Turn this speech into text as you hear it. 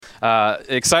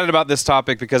Excited about this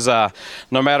topic because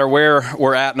no matter where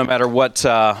we're at, no matter what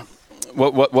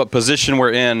position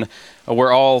we're in,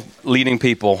 we're all leading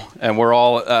people, and we're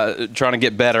all trying to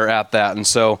get better at that. And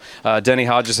so Denny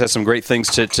Hodges has some great things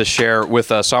to share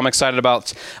with us. So I'm excited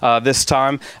about this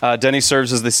time. Denny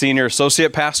serves as the senior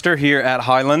associate pastor here at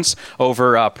Highlands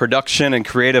over production and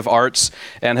creative arts,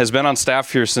 and has been on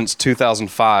staff here since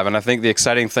 2005. And I think the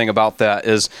exciting thing about that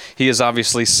is he has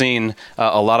obviously seen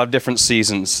a lot of different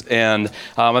seasons. And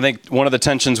I think one of the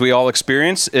tensions we all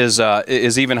experience is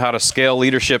even how to scale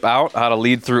leadership out, how to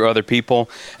lead through other people.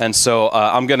 And so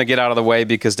I'm going to get out of the way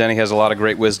because Denny has a lot of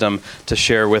great wisdom to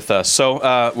share with us.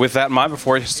 So with that in mind,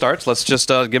 before he starts, let's just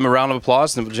give him a round of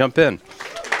applause and we'll jump in.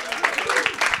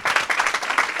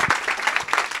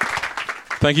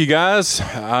 Thank you, guys.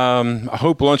 I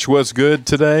hope lunch was good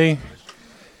today.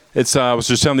 I was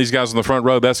just telling these guys on the front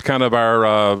row, that's kind of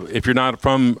our, if you're not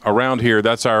from around here,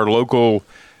 that's our local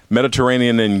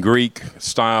Mediterranean and Greek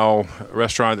style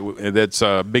restaurant that's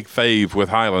a big fave with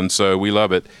Highlands, so we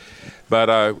love it.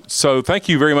 But so thank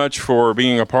you very much for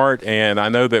being a part, and I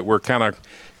know that we're kind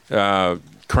of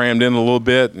crammed in a little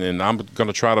bit, and I'm going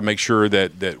to try to make sure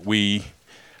that we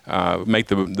make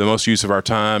the most use of our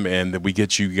time and that we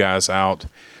get you guys out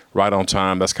right on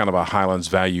time. That's kind of a Highlands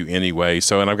value anyway.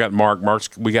 So, and I've got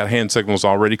we got hand signals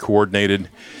already coordinated,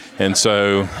 and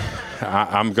so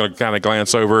I'm going to kind of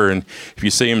glance over, and if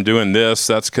you see him doing this,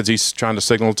 that's because he's trying to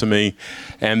signal to me.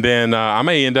 And then I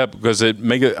may end up, because I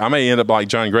may end up like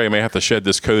John Gray. I may have to shed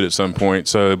this coat at some point.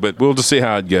 So, but we'll just see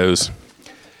how it goes.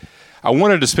 I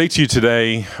wanted to speak to you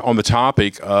today on the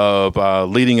topic of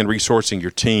leading and resourcing your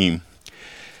team.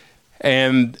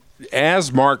 And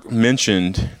as Mark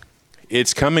mentioned,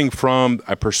 it's coming from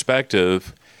a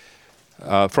perspective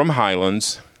from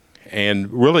Highlands,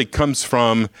 and really comes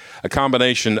from a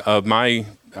combination of my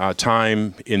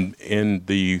time in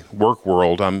the work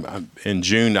world. In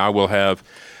June, I will have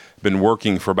been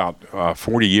working for about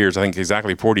 40 years, I think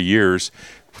exactly 40 years,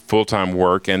 full-time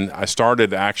work. And I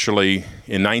started actually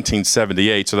in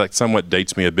 1978, so that somewhat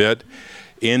dates me a bit,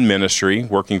 in ministry,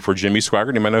 working for Jimmy Swaggart.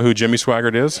 Anybody know who Jimmy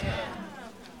Swaggart is?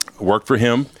 Worked for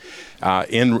him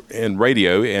in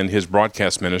radio and his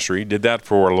broadcast ministry. Did that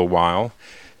for a little while.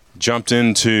 Jumped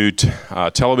into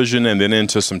television and then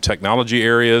into some technology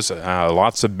areas,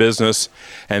 lots of business.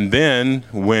 And then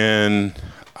when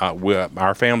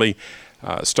our family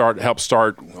helped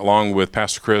start, along with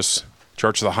Pastor Chris,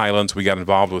 Church of the Highlands, we got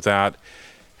involved with that.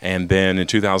 And then in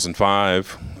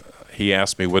 2005, he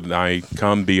asked me, would I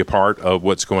come be a part of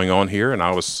what's going on here? And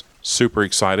I was super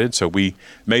excited. So we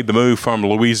made the move from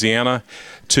Louisiana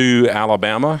to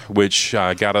Alabama, which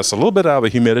got us a little bit out of the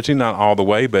humidity, not all the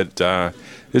way, but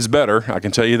it's better, I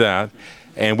can tell you that.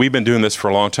 And we've been doing this for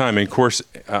a long time. And of course,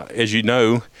 as you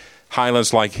know,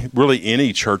 Highlands, like really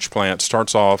any church plant,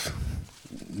 starts off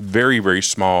very, very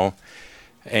small.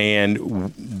 And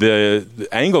the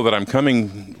angle that I'm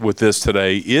coming with this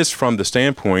today is from the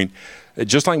standpoint,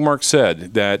 just like Mark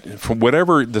said, that from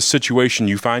whatever the situation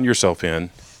you find yourself in,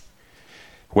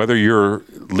 whether you're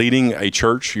leading a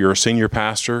church, you're a senior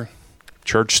pastor,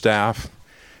 church staff,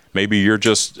 maybe you're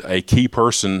just a key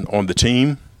person on the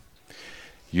team,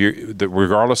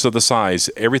 regardless of the size,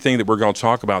 everything that we're going to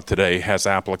talk about today has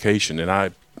application, and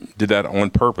I did that on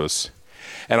purpose.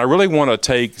 And I really want to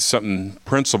take some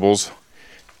principles.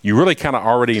 You really kind of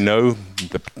already know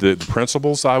the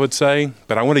principles, I would say,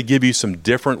 but I want to give you some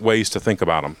different ways to think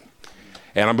about them.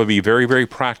 And I'm going to be very, very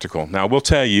practical. Now, I will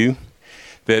tell you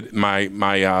that my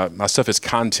stuff is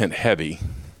content heavy.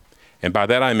 And by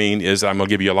that I mean is I'm going to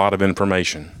give you a lot of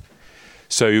information.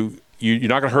 So you're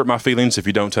not going to hurt my feelings if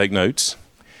you don't take notes.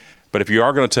 But if you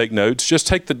are going to take notes, just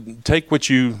take what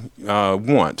you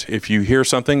want. If you hear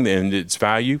something and it's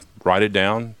value, write it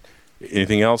down.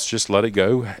 Anything else, just let it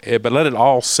go. But let it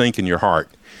all sink in your heart.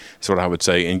 That's what I would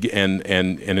say, and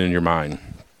in your mind.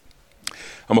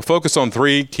 I'm going to focus on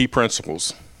 3 key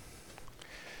principles.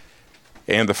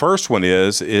 And the first one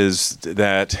is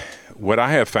that what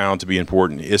I have found to be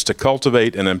important is to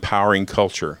cultivate an empowering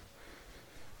culture.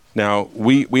 Now,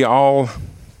 we all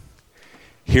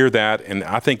hear that, and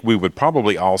I think we would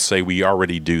probably all say we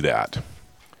already do that.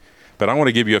 But I want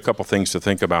to give you a couple things to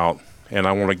think about, and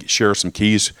I want to share some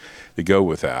keys that go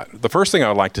with that. The first thing I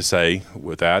would like to say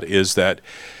with that is that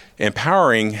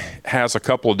empowering has a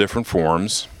couple of different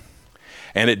forms,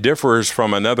 and it differs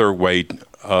from another way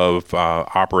of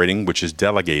operating, which is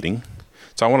delegating.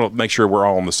 So I want to make sure we're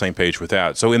all on the same page with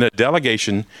that. So in a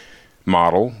delegation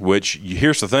model, which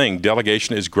here's the thing,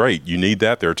 delegation is great. You need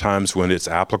that. There are times when it's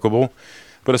applicable.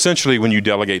 But essentially when you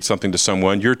delegate something to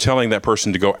someone, you're telling that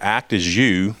person to go act as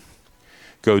you,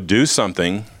 go do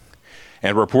something,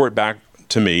 and report back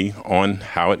to me on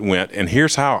how it went. And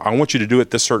here's how I want you to do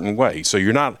it this certain way. So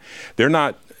they're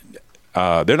not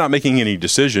making any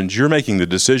decisions. You're making the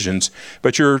decisions,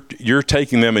 but you're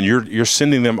taking them and you're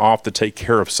sending them off to take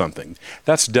care of something.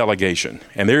 That's delegation,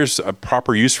 and there's a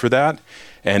proper use for that,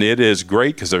 and it is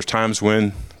great because there's times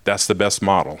when that's the best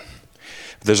model.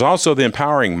 There's also the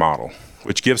empowering model,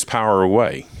 which gives power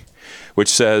away, which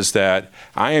says that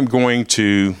I am going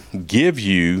to give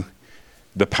you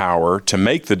the power to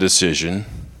make the decision,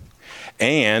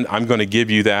 and I'm going to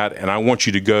give you that, and I want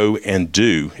you to go and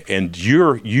do. And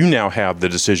you now have the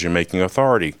decision-making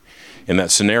authority in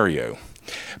that scenario.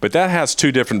 But that has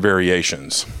two different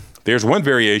variations. There's one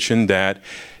variation that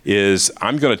is,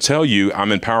 I'm going to tell you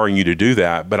I'm empowering you to do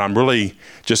that, but I'm really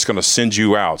just going to send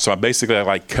you out. So I basically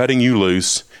like cutting you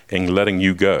loose and letting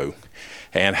you go.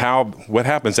 And what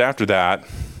happens after that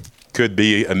could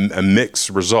be a mixed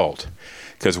result.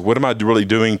 Because what am I really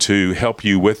doing to help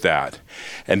you with that?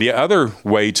 And the other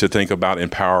way to think about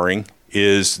empowering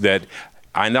is that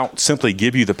I don't simply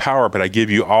give you the power, but I give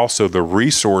you also the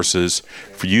resources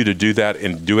for you to do that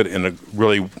and do it in a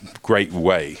really great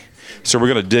way. So we're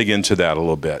going to dig into that a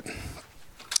little bit.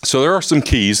 So there are some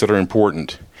keys that are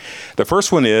important. The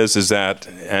first one is that,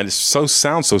 and it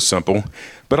sounds so simple,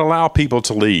 but allow people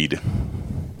to lead.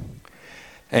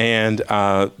 And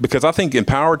because I think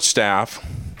empowered staff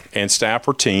and staff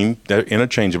or team, they're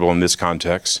interchangeable in this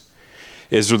context,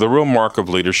 is the real mark of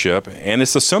leadership, and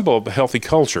it's a symbol of a healthy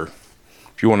culture,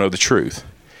 if you want to know the truth.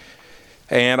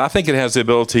 And I think it has the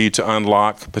ability to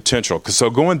unlock potential. So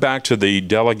going back to the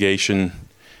delegation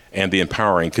and the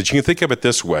empowering, because you can think of it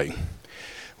this way.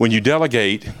 When you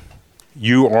delegate,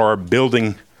 you are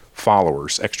building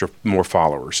followers, more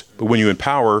followers. But when you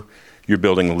empower, you're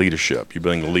building leadership, you're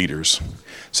building leaders.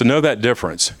 So know that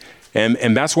difference.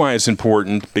 And that's why it's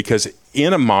important, because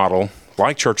in a model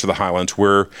like Church of the Highlands,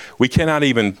 where we can't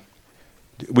even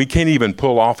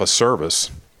pull off a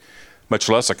service, much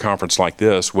less a conference like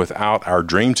this, without our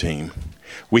dream team.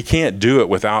 We can't do it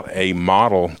without a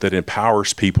model that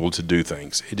empowers people to do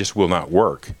things. It just will not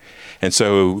work. And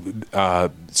so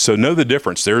know the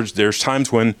difference. There's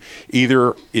times when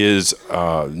either is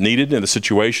needed in the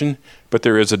situation, but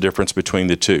there is a difference between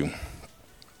the two.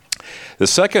 The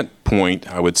second point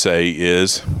I would say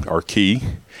is, our key,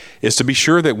 is to be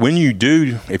sure that when you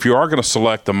do, if you are going to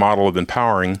select the model of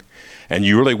empowering, and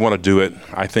you really want to do it,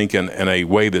 I think, in a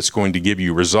way that's going to give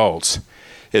you results,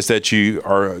 is that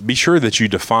be sure that you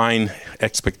define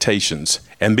expectations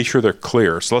and be sure they're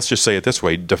clear. So let's just say it this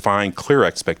way: define clear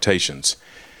expectations.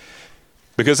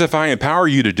 Because if I empower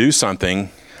you to do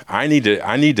something, I need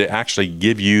to actually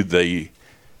give you a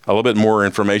little bit more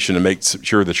information to make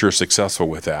sure that you're successful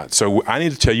with that. So I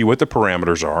need to tell you what the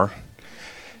parameters are.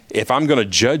 If I'm going to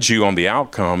judge you on the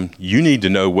outcome, you need to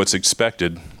know what's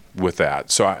expected with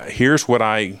that. So here's what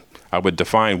I would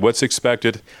define what's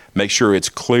expected, make sure it's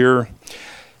clear.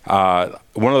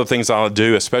 One of the things I'll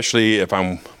do, especially if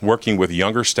I'm working with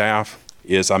younger staff,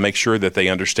 is I make sure that they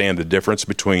understand the difference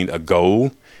between a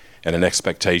goal and an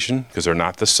expectation, because they're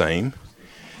not the same.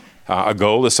 A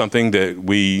goal is something that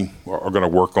we are going to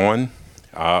work on.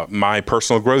 My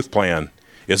personal growth plan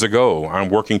is a goal. I'm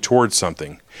working towards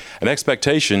something. An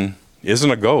expectation isn't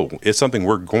a goal. It's something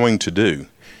we're going to do.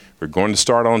 We're going to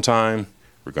start on time.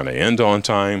 We're going to end on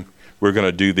time. We're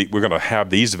going to have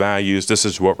these values. This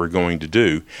is what we're going to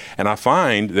do. And I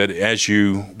find that as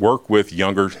you work with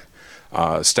younger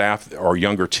staff or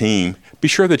younger team, be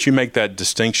sure that you make that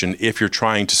distinction if you're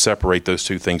trying to separate those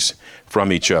two things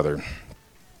from each other.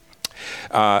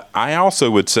 I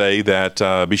also would say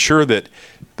that be sure that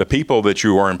the people that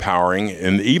you are empowering,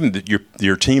 and even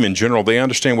your team in general, they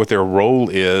understand what their role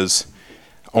is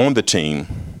on the team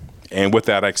and what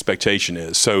that expectation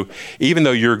is. So even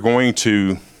though you're going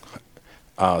to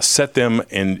set them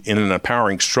in an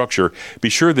empowering structure, be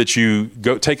sure that you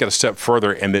take it a step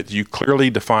further and that you clearly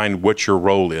define what your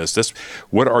role is.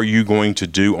 What are you going to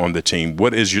do on the team?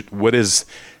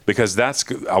 Because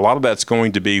a lot of that's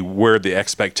going to be where the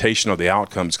expectation of the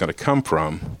outcome is going to come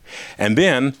from. And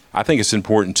then I think it's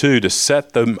important too to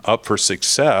set them up for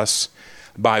success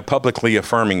by publicly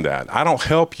affirming that. I don't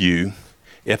help you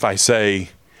if I say,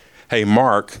 hey,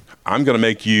 Mark, I'm going to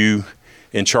make you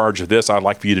in charge of this. I'd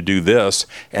like for you to do this.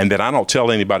 And then I don't tell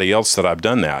anybody else that I've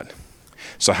done that.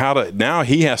 So now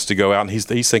he has to go out and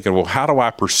he's thinking, well, how do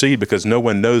I proceed? Because no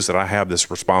one knows that I have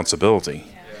this responsibility.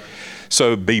 Yeah. So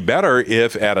it'd be better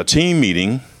if at a team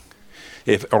meeting,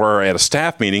 or at a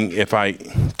staff meeting, if I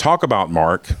talk about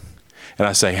Mark and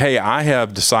I say, hey, I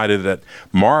have decided that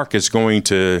Mark is going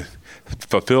to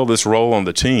fulfill this role on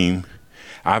the team.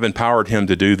 I've empowered him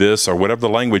to do this, or whatever the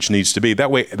language needs to be. That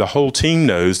way, the whole team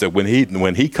knows that when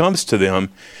he comes to them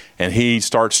and he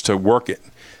starts to work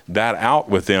that out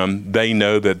with them, they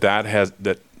know that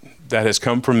has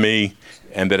come from me,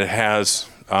 and that it has.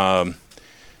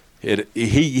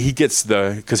 He gets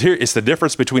because here it's the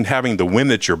difference between having the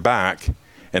wind at your back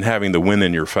and having the wind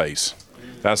in your face.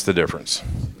 That's the difference.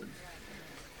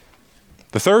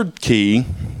 The third key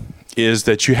is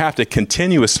that you have to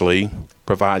continuously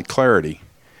provide clarity.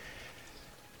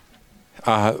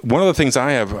 One of the things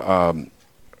I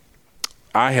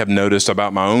have noticed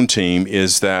about my own team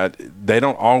is that they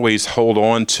don't always hold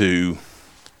on to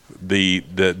the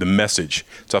message.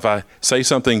 So if I say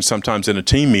something sometimes in a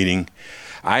team meeting,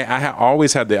 I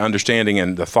always had the understanding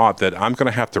and the thought that I'm going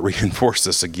to have to reinforce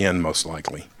this again, most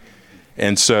likely.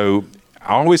 And so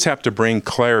I always have to bring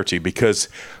clarity, because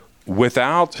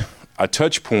without a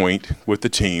touch point with the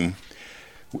team,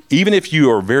 even if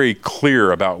you are very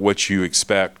clear about what you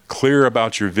expect, clear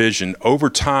about your vision, over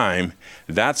time,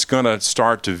 that's going to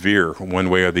start to veer one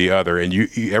way or the other. And you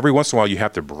every once in a while, you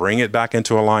have to bring it back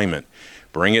into alignment,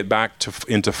 bring it back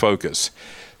into focus.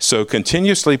 So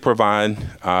continuously provide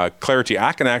clarity.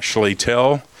 I can actually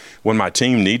tell when my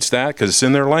team needs that, because it's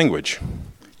in their language.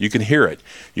 You can hear it.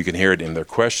 You can hear it in their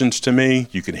questions to me.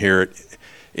 You can hear it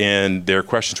in their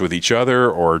questions with each other,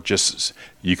 or just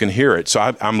you can hear it.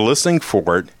 So I'm listening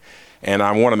for it, and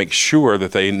I want to make sure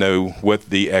that they know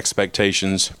what the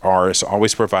expectations are. So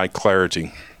always provide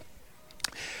clarity.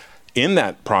 In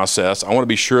that process, I want to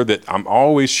be sure that I'm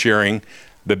always sharing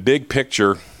the big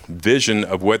picture vision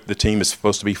of what the team is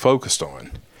supposed to be focused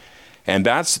on. And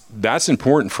that's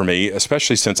important for me,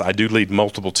 especially since I do lead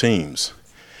multiple teams.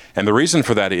 And the reason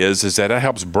for that is that it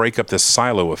helps break up this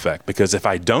silo effect, because if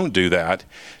I don't do that,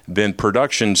 then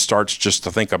production starts just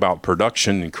to think about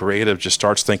production, and creative just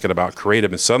starts thinking about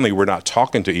creative, and suddenly we're not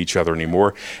talking to each other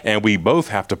anymore, and we both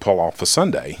have to pull off a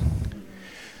Sunday.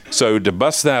 So to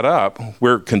bust that up,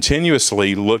 we're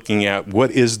continuously looking at what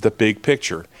is the big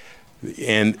picture.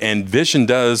 And vision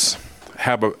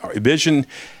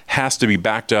has to be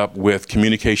backed up with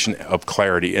communication of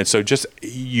clarity. And so just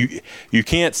you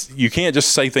can't just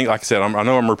say things, like I said, I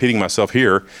know I'm repeating myself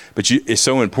here, but it's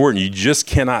so important. You just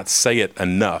cannot say it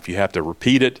enough. You have to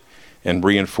repeat it and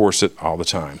reinforce it all the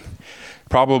time.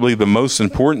 Probably the most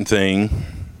important thing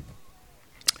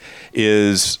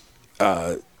is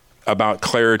about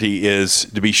clarity is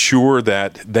to be sure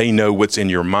that they know what's in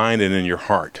your mind and in your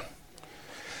heart.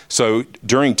 So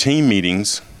during team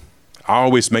meetings, I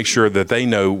always make sure that they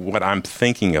know what I'm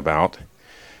thinking about,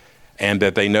 and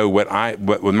that they know what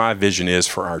my vision is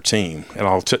for our team. And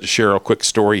I'll share a quick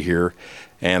story here.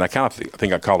 And I kind of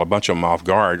think I caught a bunch of them off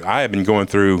guard. I have been going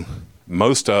through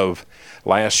most of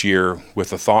last year with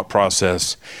the thought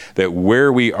process that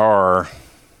where we are,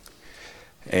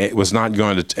 it was not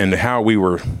going to, and how we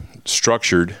were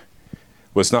structured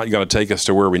was not going to take us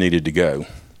to where we needed to go.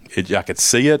 I could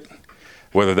see it.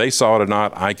 Whether they saw it or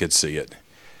not, I could see it.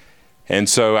 And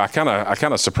so I kind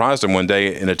of surprised them one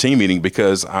day in a team meeting,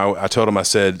 because I told them, I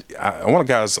said, I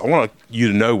want you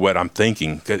to know what I'm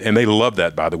thinking. And they love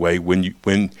that, by the way. When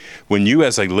you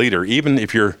as a leader, even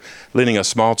if you're leading a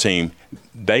small team,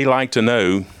 they like to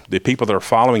know, the people that are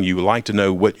following you like to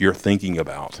know what you're thinking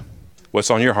about, what's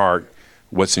on your heart,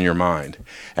 what's in your mind.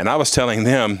 And I was telling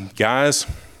them, guys,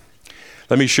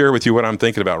 let me share with you what I'm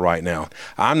thinking about right now.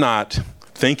 I'm not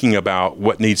thinking about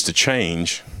what needs to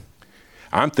change.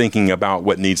 I'm thinking about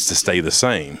what needs to stay the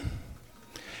same,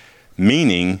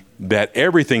 meaning that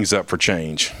everything's up for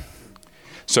change.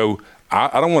 So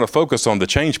I don't want to focus on the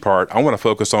change part. I want to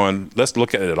focus on, let's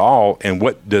look at it all, and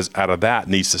what does out of that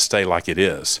needs to stay like it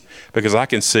is. Because I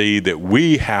can see that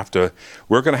we're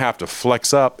going to have to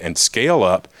flex up and scale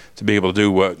up to be able to do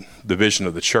what the vision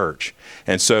of the church.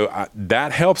 And so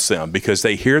that helps them, because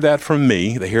they hear that from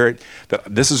me. They hear it, that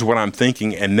this is what I'm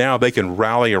thinking, and now they can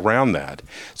rally around that.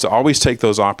 So always take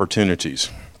those opportunities.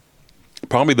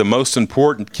 Probably the most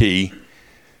important key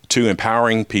to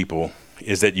empowering people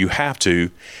is that you have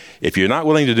to, if you're not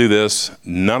willing to do this,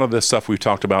 none of the stuff we've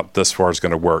talked about thus far is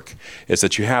going to work, is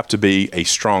that you have to be a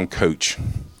strong coach.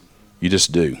 You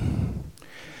just do.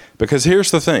 Because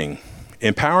here's the thing,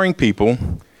 empowering people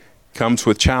comes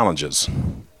with challenges.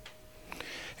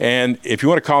 And if you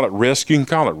want to call it risk, you can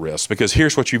call it risk, because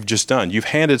here's what you've just done. You've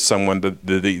handed someone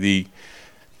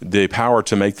the power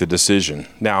to make the decision.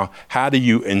 Now, how do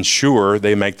you ensure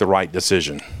they make the right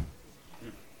decision?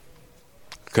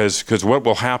 Because what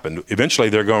will happen? Eventually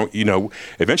they're going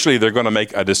to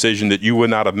make a decision that you would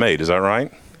not have made. Is that right?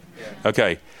 Yeah.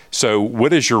 Okay. So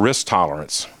what is your risk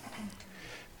tolerance?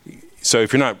 So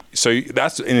if you're not, so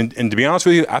that's, and to be honest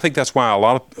with you, I think that's why a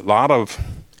lot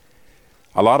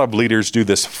of leaders do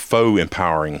this faux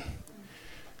empowering.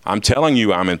 I'm telling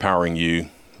you I'm empowering you,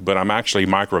 but I'm actually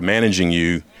micromanaging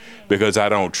you because I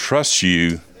don't trust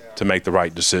you to make the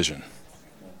right decision.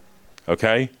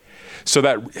 Okay? So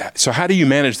how do you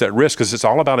manage that risk? Because it's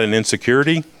all about an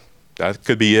insecurity. That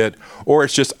could be it. Or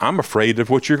it's just, I'm afraid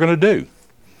of what you're going to do.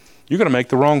 You're going to make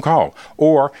the wrong call.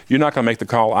 Or you're not going to make the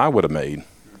call I would have made.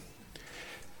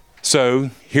 So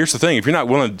here's the thing. If you're not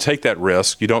willing to take that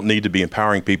risk, you don't need to be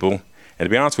empowering people. And to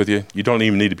be honest with you, you don't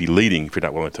even need to be leading if you're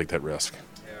not willing to take that risk.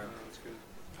 Yeah, that's good.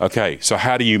 Okay, so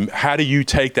how do you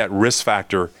take that risk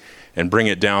factor and bring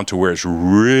it down to where it's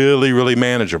really, really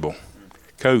manageable?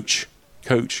 Coach.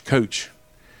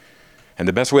 And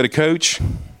the best way to coach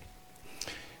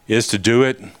is to do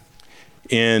it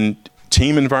in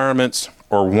team environments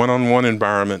or one-on-one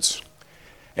environments.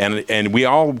 And we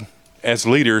all, as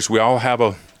leaders, we all have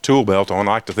a tool belt on.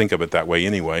 I like to think of it that way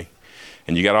anyway.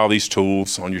 And you got all these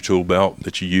tools on your tool belt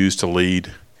that you use to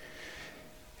lead.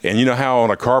 And you know how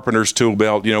on a carpenter's tool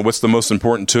belt, what's the most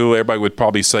important tool? Everybody would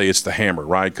probably say it's the hammer,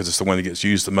 right? Because it's the one that gets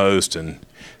used the most, and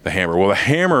the hammer. Well, the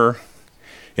hammer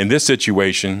in this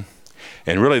situation,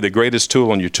 and really the greatest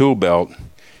tool on your tool belt,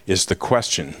 is the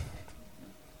question.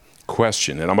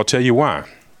 And I'm going to tell you why.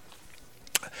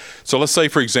 So let's say,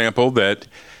 for example, that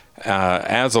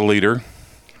as a leader,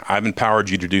 I've empowered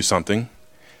you to do something.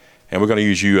 And we're going to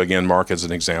use you again, Mark, as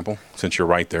an example, since you're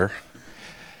right there.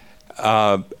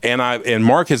 And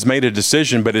Mark has made a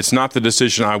decision, but it's not the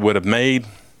decision I would have made.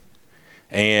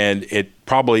 And it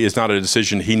probably is not a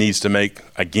decision he needs to make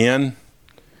again.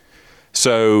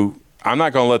 So I'm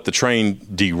not going to let the train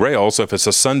derail. So if it's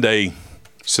a Sunday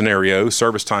scenario,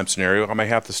 service time scenario, I may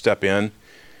have to step in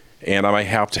and I may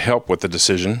have to help with the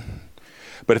decision.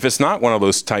 But if it's not one of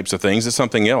those types of things, it's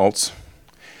something else.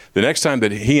 The next time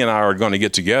that he and I are going to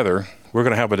get together, we're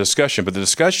going to have a discussion. But the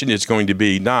discussion is going to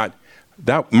be not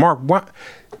that, Mark, what,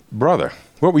 brother,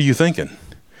 what were you thinking?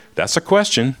 That's a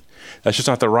question. That's just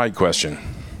not the right question.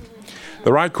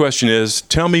 The right question is,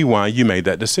 tell me why you made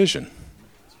that decision.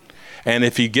 And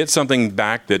if you get something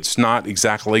back that's not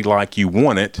exactly like you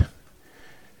want it,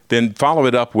 then follow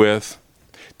it up with,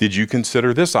 did you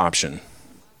consider this option?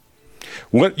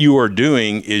 What you are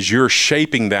doing is you're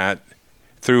shaping that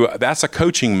through, that's a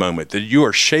coaching moment, that you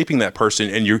are shaping that person,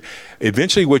 and you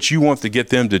eventually what you want to get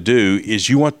them to do is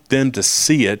you want them to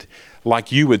see it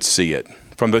like you would see it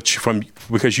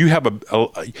because you have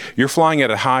you're flying at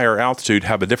a higher altitude,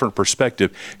 have a different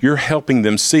perspective. You're helping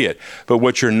them see it. But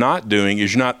what you're not doing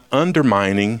is you're not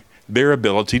undermining their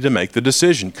ability to make the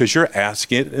decision because you're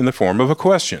asking it in the form of a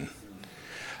question.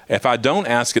 If I don't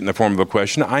ask it in the form of a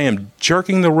question, I am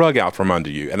jerking the rug out from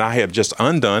under you, and I have just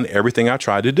undone everything I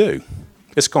tried to do.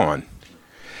 It's gone.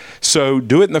 So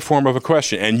do it in the form of a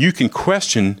question, and you can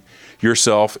question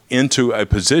yourself into a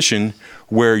position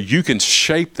where you can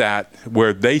shape that,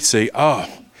 where they say, oh,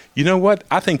 you know what?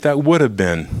 I think that would have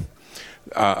been,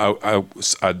 I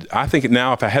think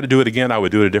now if I had to do it again, I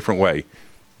would do it a different way.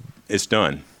 It's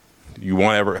done. You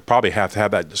won't probably have to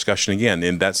have that discussion again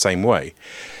in that same way.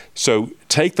 So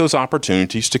take those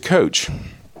opportunities to coach.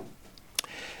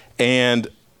 And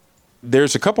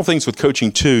there's a couple things with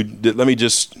coaching too that let me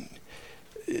just,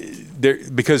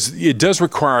 because it does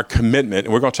require a commitment,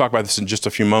 and we're going to talk about this in just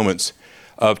a few moments,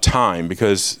 of time,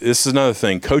 because this is another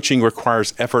thing. Coaching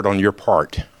requires effort on your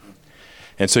part.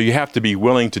 And so you have to be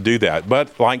willing to do that.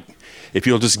 But like, if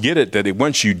you'll just get it, that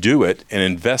once you do it and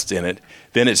invest in it,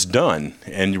 then it's done.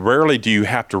 And rarely do you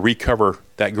have to recover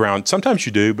that ground. Sometimes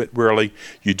you do, but rarely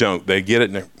you don't. They get it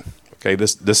and okay,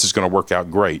 this is going to work out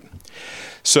great.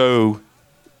 So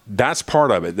that's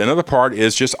part of it. Another part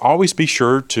is just always be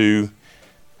sure to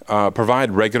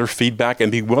provide regular feedback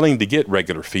and be willing to get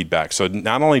regular feedback. So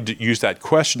not only use that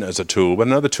question as a tool, but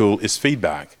another tool is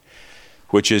feedback,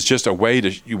 which is just a way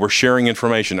we're sharing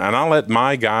information. And I'll let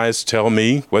my guys tell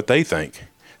me what they think.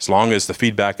 As long as the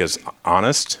feedback is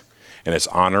honest and it's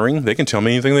honoring, they can tell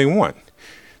me anything they want.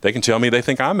 They can tell me they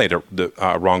think I made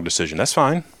a wrong decision. That's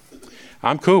fine.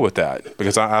 I'm cool with that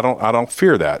because I don't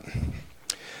fear that.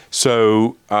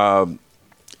 So, and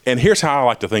here's how I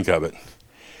like to think of it.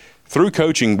 Through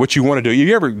coaching, what you want to do,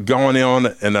 you ever gone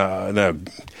in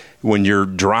when you're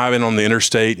driving on the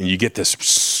interstate and you get this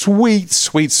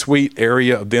sweet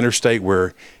area of the interstate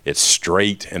where it's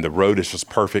straight and the road is just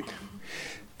perfect?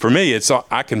 For me,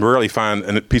 I can rarely find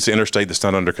a piece of interstate that's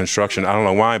not under construction. I don't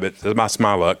know why, but that's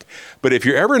my luck. But if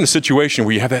you're ever in a situation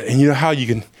where you have that, and you know how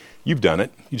you've done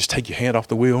it, you just take your hand off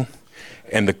the wheel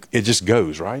and it just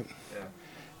goes, right? Yeah.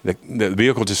 the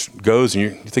vehicle just goes, and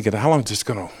you're thinking, how long is this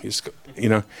going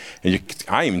to, and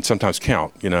I even sometimes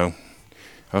count,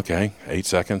 okay, 8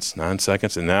 seconds, 9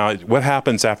 seconds. And now what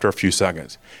happens after a few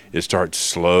seconds? It starts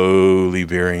slowly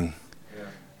veering. Yeah.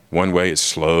 One way, it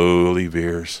slowly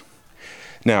veers.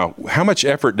 Now, how much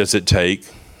effort does it take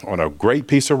on a great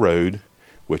piece of road,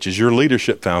 which is your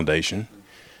leadership foundation?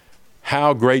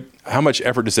 How much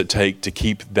effort does it take to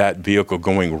keep that vehicle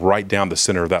going right down the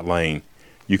center of that lane?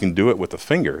 You can do it with a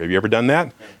finger. Have you ever done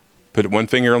that? Put one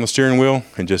finger on the steering wheel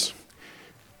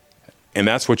and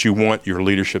that's what you want your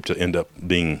leadership to end up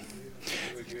being.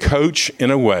 Coach in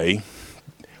a way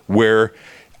where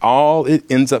all it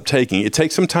ends up taking, it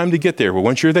takes some time to get there, but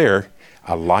once you're there,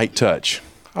 a light touch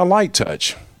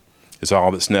is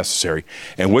all that's necessary.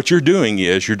 And what you're doing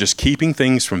is you're just keeping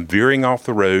things from veering off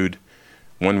the road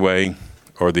one way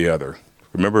or the other.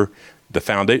 Remember,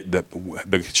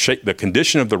 the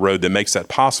condition of the road that makes that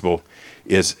possible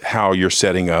is how you're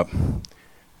setting up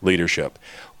leadership.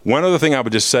 One other thing I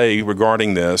would just say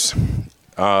regarding this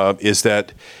is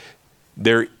that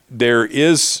there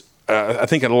is, I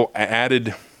think, a little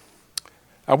added.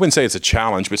 I wouldn't say it's a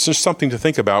challenge, but it's just something to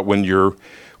think about when you're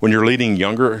leading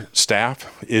younger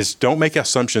staff. Is don't make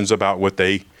assumptions about what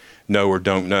they know or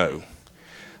don't know.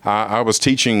 I was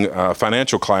teaching a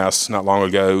financial class not long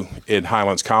ago at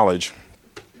Highlands College,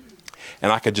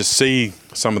 and I could just see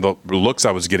some of the looks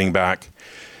I was getting back.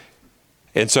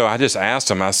 And so I just asked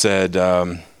them, I said,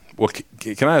 well,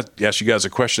 can I ask you guys a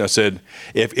question? I said,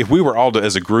 if we were all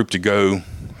as a group to go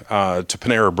to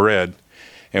Panera Bread,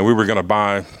 and we were going to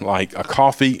buy like a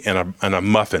coffee and a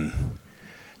muffin,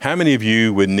 how many of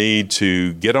you would need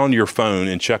to get on your phone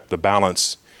and check the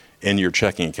balance in your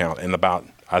checking account? And about,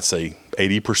 I'd say,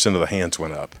 80% of the hands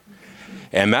went up.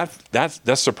 And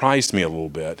that surprised me a little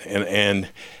bit. And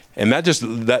that just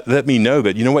let me know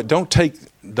that, you know what,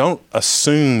 don't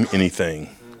assume anything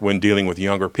when dealing with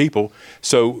younger people.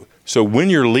 So when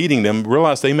you're leading them,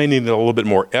 realize they may need a little bit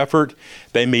more effort.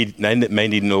 They may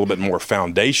need a little bit more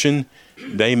foundation.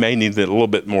 They may need a little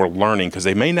bit more learning because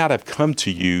they may not have come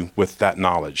to you with that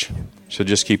knowledge. So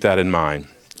just keep that in mind.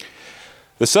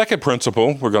 The second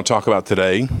principle we're going to talk about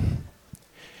today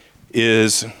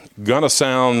is going to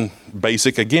sound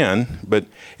basic again, but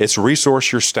it's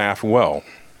resource your staff well.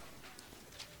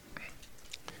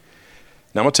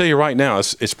 Now, I'm going to tell you right now,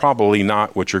 it's probably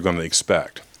not what you're going to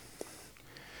expect.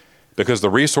 Because the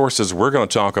resources we're going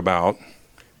to talk about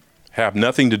have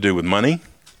nothing to do with money,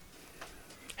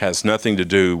 has nothing to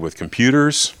do with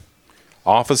computers,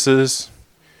 offices,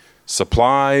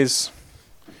 supplies,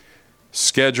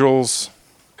 schedules,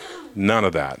 none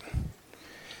of that.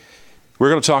 We're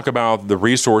going to talk about the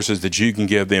resources that you can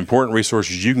give, the important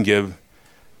resources you can give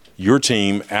your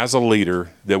team as a leader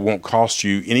that won't cost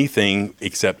you anything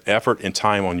except effort and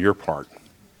time on your part.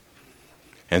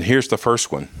 And here's the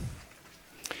first one,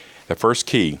 the first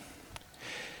key,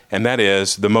 and that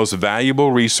is the most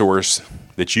valuable resource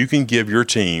that you can give your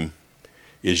team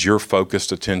is your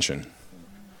focused attention.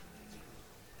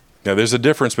 Now, there's a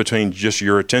difference between just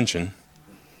your attention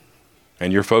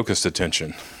and your focused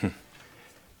attention.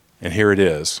 And here it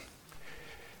is.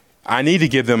 I need to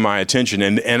give them my attention.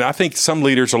 And I think some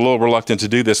leaders are a little reluctant to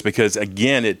do this because,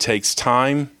 again, it takes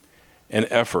time and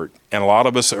effort. And a lot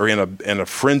of us are in a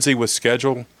frenzy with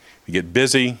schedule. We get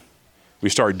busy. We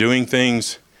start doing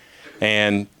things.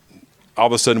 And all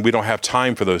of a sudden, we don't have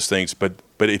time for those things. But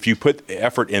if you put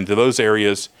effort into those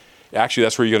areas, actually,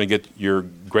 that's where you're going to get your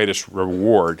greatest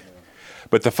reward.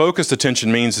 But the focused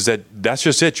attention means is that's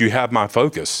just it. You have my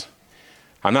focus.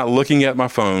 I'm not looking at my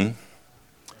phone.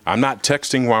 I'm not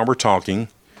texting while we're talking.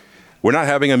 We're not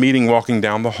having a meeting walking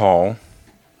down the hall.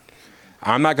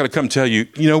 I'm not going to come tell you,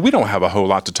 we don't have a whole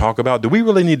lot to talk about. Do we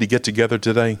really need to get together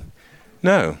today?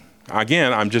 No.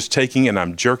 Again, I'm just taking and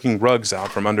I'm jerking rugs out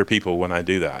from under people when I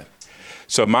do that.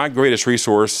 So my greatest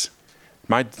resource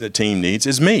the team needs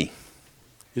is me.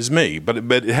 But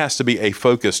it has to be a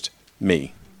focused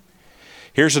me.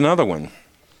 Here's another one.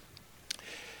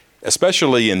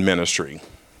 Especially in ministry,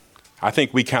 I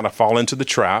think we kind of fall into the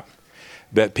trap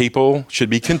that people should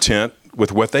be content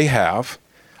with what they have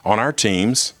on our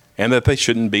teams and that they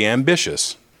shouldn't be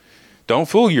ambitious. Don't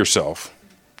fool yourself.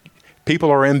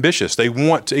 People are ambitious. They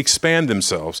want to expand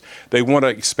themselves. They want to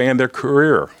expand their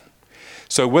career.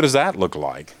 So what does that look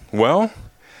like? Well,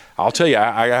 I'll tell you,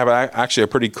 I have actually a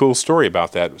pretty cool story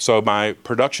about that. So my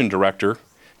production director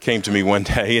came to me one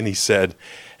day and he said,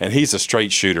 and he's a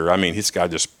straight shooter. I mean, this guy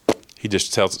he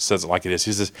just says it like it is.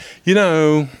 He says, you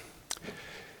don't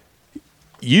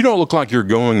look like you're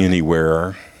going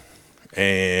anywhere.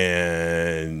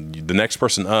 And the next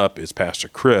person up is Pastor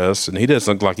Chris, and he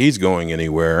doesn't look like he's going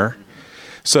anywhere.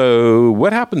 So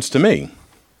what happens to me?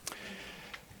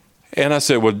 And I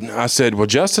said, well,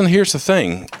 Justin, here's the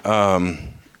thing.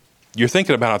 You're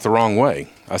thinking about it the wrong way.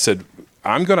 I said,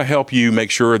 I'm going to help you make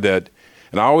sure that,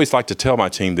 and I always like to tell my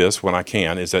team this when I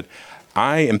can, is that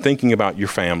I am thinking about your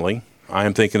family. I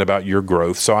am thinking about your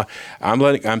growth. So I'm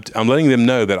letting them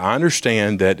know that I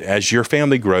understand that as your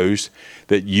family grows,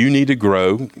 that you need to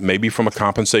grow, maybe from a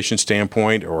compensation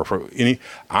standpoint or for any.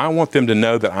 I want them to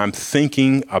know that I'm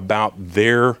thinking about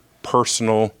their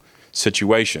personal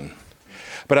situation.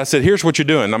 But I said, here's what you're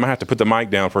doing. I'm going to have to put the mic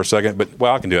down for a second, but,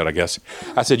 well, I can do it, I guess.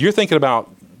 I said, you're thinking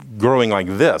about growing like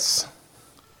this,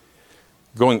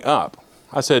 going up.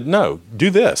 I said, no, do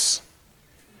this.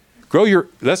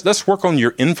 Let's work on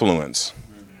your influence.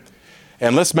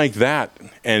 And let's make that.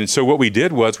 And so what we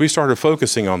did was we started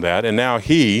focusing on that. And now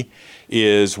he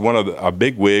is a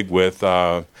big wig with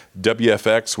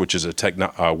WFX, which is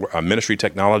a ministry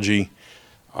technology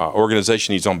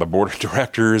organization. He's on the board of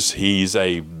directors. He's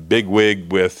a big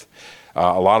wig with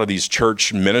a lot of these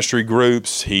church ministry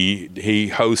groups. He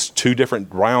hosts 2 different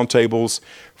roundtables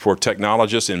for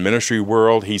technologists in ministry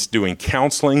world. He's doing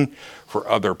counseling for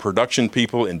other production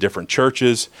people in different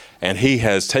churches, and he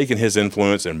has taken his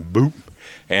influence and boop,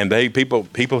 and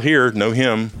people here know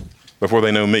him before they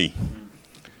know me.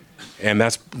 And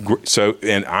that's so.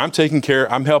 And I'm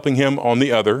helping him on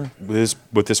the other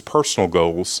with his personal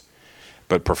goals,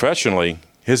 but professionally,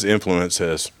 his influence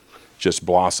has just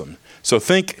blossomed. So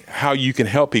think how you can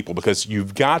help people, because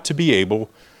you've got to be able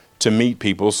to meet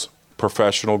people's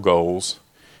professional goals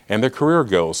and their career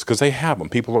goals, because they have them.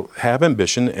 People have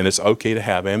ambition, and it's okay to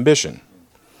have ambition.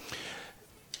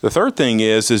 The third thing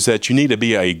is that you need to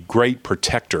be a great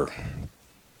protector.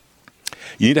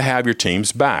 You need to have your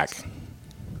team's back.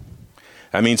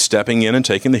 That means stepping in and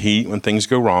taking the heat when things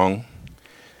go wrong.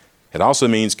 It also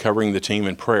means covering the team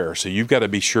in prayer. So you've got to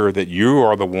be sure that you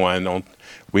are the one.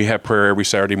 We have prayer every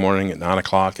Saturday morning at 9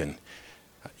 o'clock, and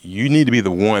you need to be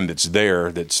the one that's there,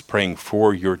 that's praying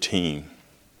for your team.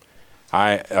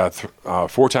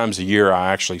 4 times a year,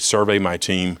 I actually survey my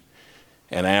team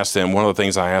and ask them, one of the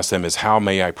things I ask them is, how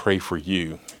may I pray for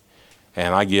you?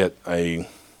 And I get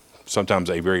sometimes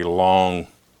a very long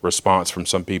response from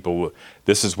some people.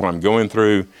 This is what I'm going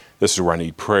through. This is where I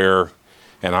need prayer.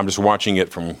 And I'm just watching it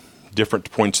from different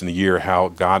points in the year, how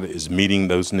God is meeting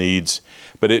those needs.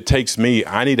 But it takes me,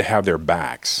 I need to have their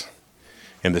backs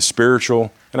in the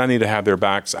spiritual, and I need to have their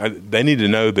backs. They need to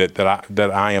know that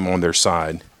I am on their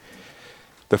side.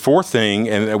 The fourth thing,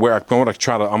 and where I want to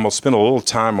try to almost spend a little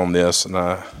time on this, and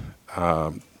I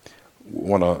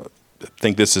want to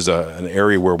think this is an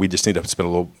area where we just need to spend a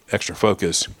little extra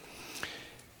focus,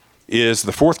 is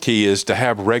the fourth key is to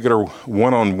have regular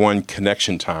one-on-one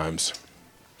connection times.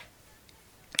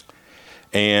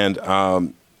 And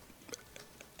I'll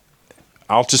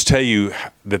just tell you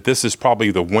that this is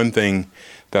probably the one thing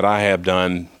that I have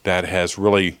done that has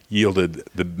really yielded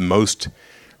the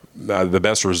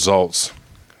best results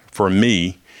for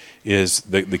me, is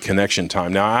the connection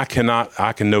time. Now, I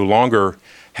can no longer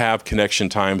have connection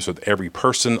times with every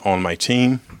person on my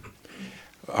team.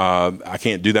 I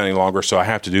can't do that any longer, so I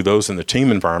have to do those in the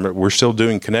team environment. We're still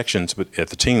doing connections, but at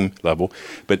the team level.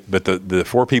 But the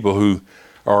 4 people who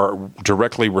are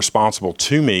directly responsible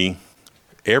to me,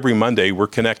 every Monday we're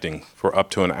connecting for up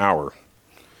to an hour.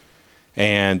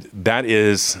 And that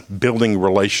is building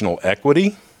relational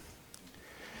equity.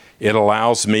 It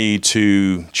allows me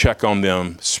to check on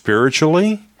them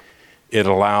spiritually. It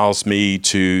allows me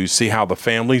to see how the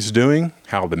family's doing,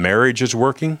 how the marriage is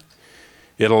working.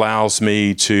 It allows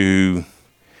me to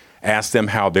ask them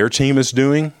how their team is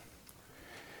doing.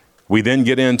 We then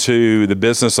get into the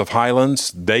business of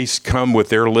Highlands. They come with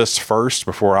their list first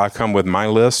before I come with my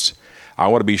list. I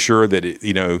want to be sure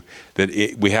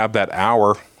that we have that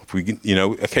hour. If we,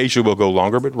 occasionally we'll go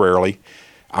longer, but rarely.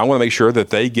 I want to make sure that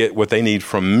they get what they need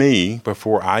from me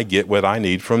before I get what I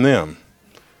need from them.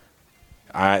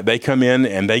 They come in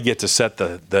and they get to set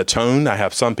the tone. I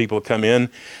have some people come in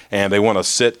and they want to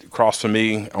sit across from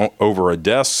me over a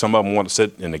desk. Some of them want to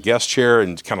sit in a guest chair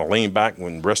and kind of lean back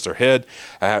and rest their head.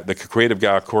 The creative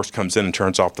guy, of course, comes in and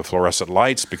turns off the fluorescent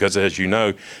lights because, as you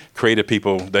know, creative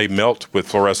people, they melt with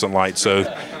fluorescent lights. So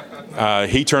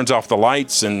he turns off the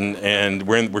lights and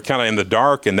we're kind of in the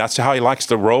dark, and that's how he likes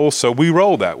to roll. So we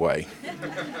roll that way.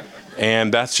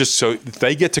 And that's just so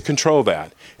they get to control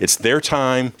that. It's their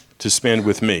time to spend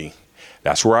with me.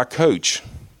 That's where I coach.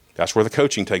 That's where the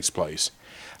coaching takes place.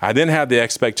 I then have the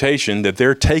expectation that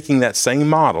they're taking that same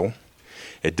model.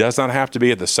 It does not have to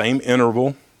be at the same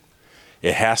interval.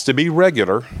 It has to be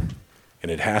regular,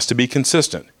 and it has to be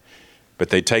consistent. But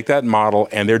they take that model,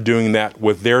 and they're doing that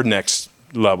with their next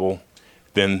level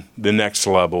then the next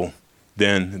level,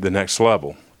 then the next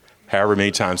level, however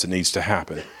many times it needs to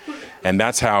happen. And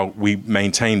that's how we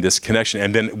maintain this connection.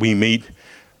 And then we meet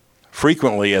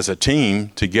frequently as a team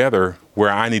together where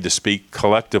I need to speak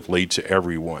collectively to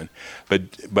everyone.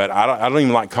 But I don't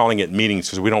even like calling it meetings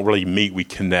because we don't really meet, we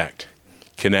connect.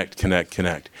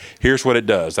 Connect. Here's what it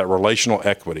does, that relational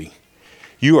equity.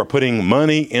 You are putting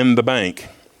money in the bank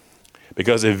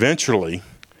because eventually,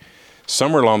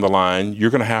 somewhere along the line,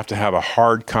 you're going to have a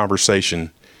hard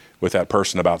conversation with that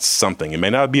person about something. It may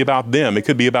not be about them. It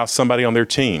could be about somebody on their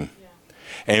team.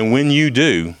 And when you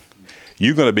do,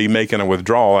 you're going to be making a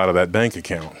withdrawal out of that bank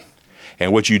account.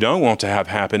 And what you don't want to have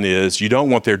happen is you don't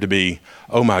want there to be,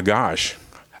 oh my gosh,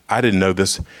 I didn't know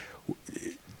this.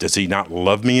 Does he not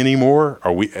love me anymore?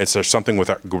 Is there something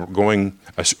going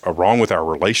wrong with our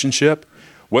relationship?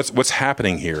 What's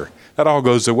happening here? That all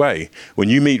goes away. When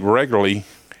you meet regularly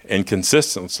and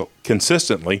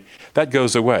consistently, that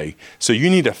goes away. So you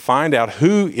need to find out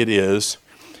who it is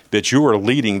that you are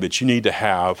leading, that you need to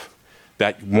have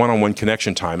that one-on-one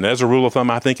connection time. And as a rule of thumb,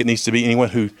 I think it needs to be anyone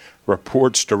who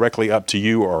reports directly up to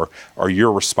you or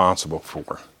you're responsible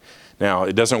for. Now,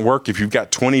 it doesn't work if you've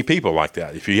got 20 people like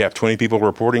that. If you have 20 people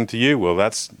reporting to you, well,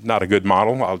 that's not a good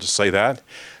model. I'll just say that.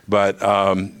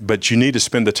 But you need to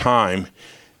spend the time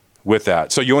with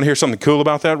that. So you want to hear something cool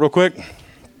about that real quick?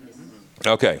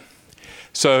 Okay.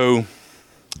 So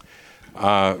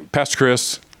Pastor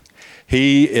Chris,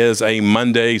 he is a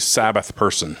Monday Sabbath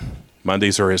person.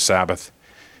 Mondays are his Sabbath,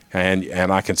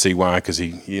 and I can see why, because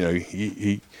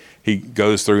he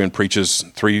goes through and preaches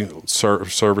 3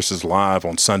 services live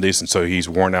on Sundays, and so he's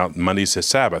worn out. Monday's his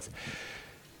Sabbath.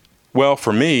 Well,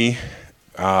 for me,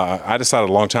 I decided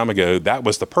a long time ago that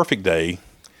was the perfect day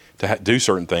to do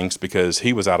certain things because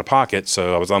he was out of pocket,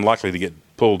 so I was unlikely to get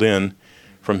pulled in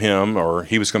from him, or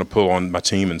he was going to pull on my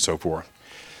team and so forth.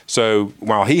 So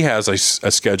while he has a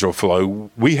schedule flow,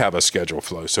 we have a schedule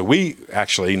flow. So we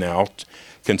actually now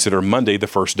consider Monday the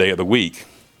first day of the week.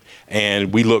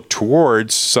 And we look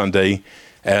towards Sunday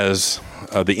as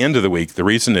the end of the week. The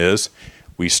reason is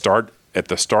we start at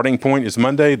the starting point is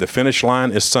Monday. The finish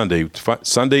line is Sunday.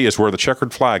 Sunday is where the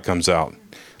checkered flag comes out.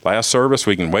 Last service,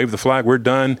 we can wave the flag. We're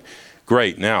done.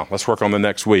 Great. Now let's work on the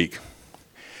next week.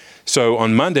 So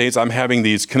on Mondays, I'm having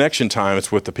these connection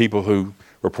times with the people who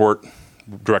report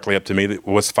directly up to me. That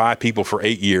was 5 people for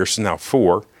 8 years, now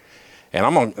 4. And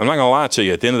I'm not going to lie to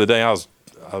you. At the end of the day, I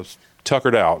was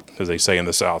tuckered out, as they say in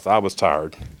the South. I was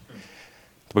tired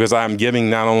because I'm giving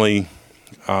not only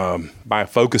my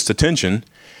focused attention,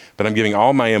 but I'm giving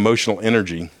all my emotional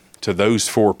energy to those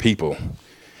 4 people.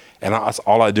 And that's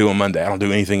all I do on Monday. I don't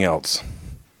do anything else.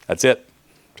 That's it.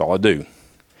 That's all I do.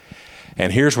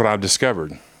 And here's what I've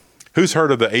discovered. Who's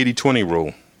heard of the 80-20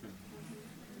 rule?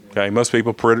 Okay, most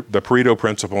people, the Pareto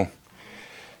principle.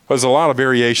 There's a lot of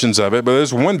variations of it, but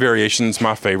there's one variation that's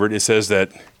my favorite. It says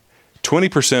that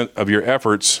 20% of your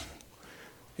efforts,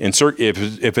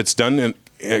 if it's done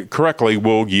correctly,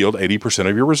 will yield 80%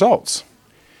 of your results.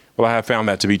 Well, I have found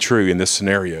that to be true in this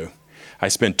scenario. I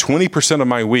spend 20% of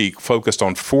my week focused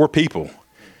on 4 people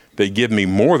that give me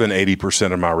more than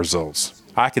 80% of my results.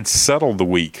 I could settle the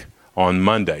week on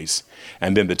Mondays,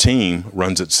 and then the team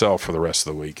runs itself for the rest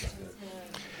of the week.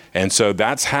 And so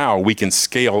that's how we can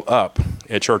scale up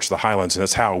at Church of the Highlands, and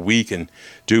that's how we can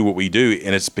do what we do,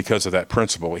 and it's because of that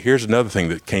principle. Here's another thing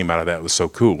that came out of that was so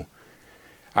cool.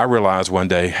 I realized one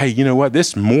day, hey, you know what? This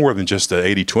is more than just the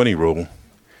 80-20 rule.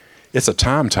 It's a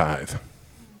time tithe.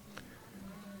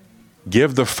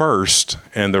 Give the first,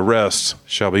 and the rest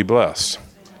shall be blessed.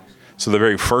 So the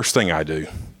very first thing I do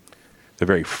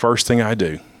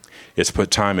is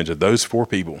put time into those 4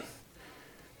 people,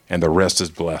 and the rest is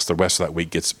blessed. The rest of that week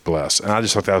gets blessed. And I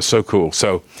just thought that was so cool.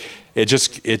 So it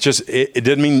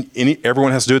didn't mean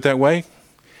everyone has to do it that way.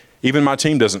 Even my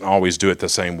team doesn't always do it the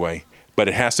same way, but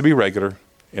it has to be regular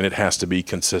and it has to be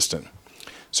consistent.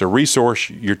 So resource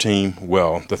your team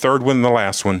well. The third one and the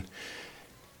last one,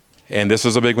 and this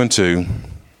is a big one too,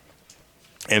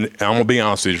 and I'm going to be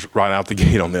honest with you right out the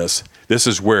gate on this. This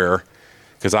is where,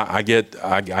 because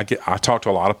I talk to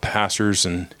a lot of pastors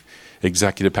and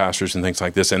executive pastors and things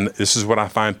like this, and this is what I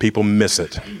find people miss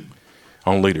it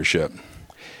on leadership,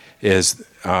 is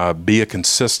be a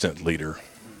consistent leader.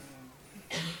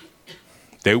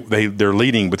 They're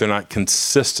leading, but they're not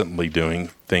consistently doing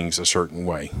things a certain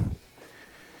way.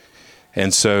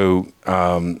 And so,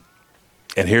 and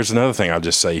here's another thing I'll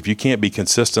just say. If you can't be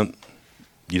consistent,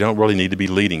 you don't really need to be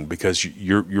leading, because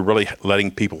you're really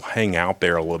letting people hang out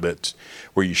there a little bit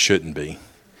where you shouldn't be.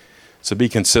 So be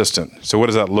consistent. So what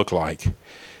does that look like?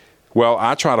 Well,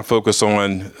 I try to focus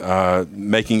on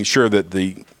making sure that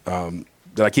the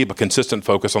that I keep a consistent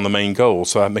focus on the main goal.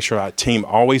 So I make sure our team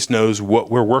always knows what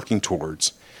we're working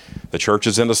towards. The church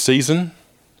is in a season,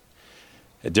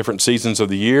 at different seasons of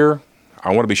the year. I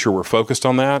want to be sure we're focused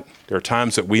on that. There are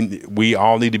times that we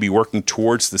all need to be working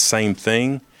towards the same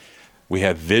thing. We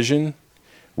have vision.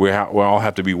 We all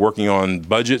have to be working on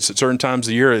budgets at certain times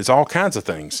of the year. It's all kinds of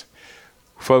things.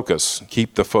 Focus.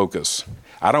 Keep the focus.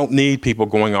 I don't need people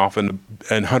going off in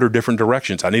 100 different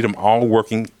directions. I need them all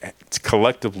working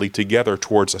collectively together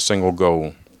towards a single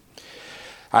goal.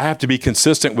 I have to be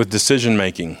consistent with decision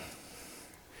making.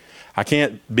 I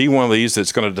can't be one of these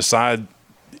that's going to decide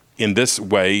in this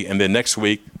way and then next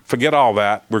week, forget all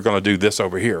that, we're going to do this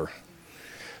over here.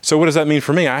 So what does that mean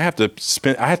for me? I have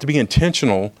to be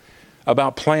intentional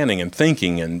about planning and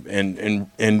thinking and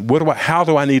how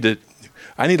do I need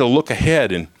to look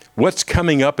ahead and what's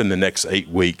coming up in the next 8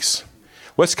 weeks?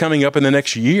 What's coming up in the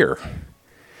next year?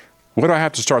 What do I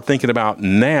have to start thinking about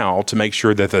now to make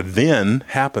sure that the then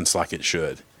happens like it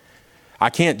should? I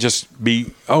can't just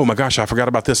be, oh my gosh, I forgot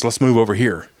about this. Let's move over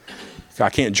here. I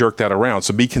can't jerk that around.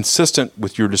 So be consistent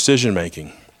with your decision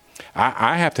making.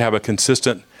 I have to have a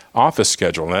consistent office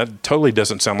schedule. And that totally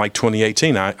doesn't sound like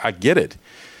 2018. I get it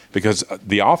because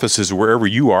the office is wherever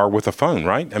you are with a phone,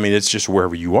 right? I mean, it's just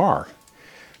wherever you are.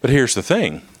 But here's the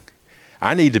thing.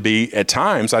 I need to be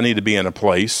in a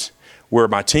place where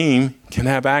my team can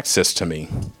have access to me.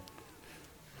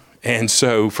 And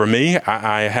so for me,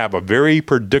 I have a very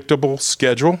predictable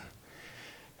schedule.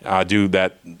 I do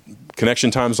that connection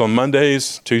times on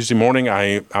Mondays. Tuesday morning,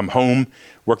 I'm home,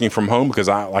 working from home because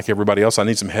like everybody else, I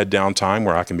need some head down time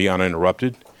where I can be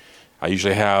uninterrupted. I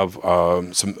usually have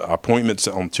some appointments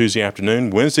on Tuesday afternoon.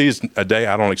 Wednesday is a day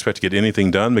I don't expect to get anything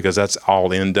done because that's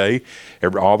all in day.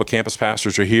 All the campus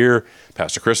pastors are here.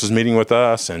 Pastor Chris is meeting with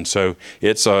us, and so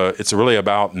it's really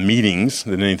about meetings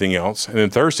than anything else. And then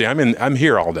Thursday, I'm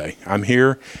here all day. I'm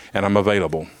here and I'm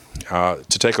available to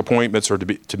take appointments or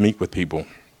to meet with people.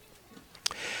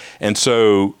 And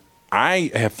so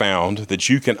I have found that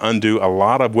you can undo a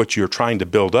lot of what you're trying to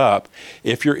build up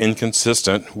if you're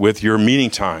inconsistent with your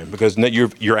meeting time, because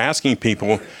you're asking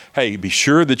people, hey, be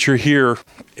sure that you're here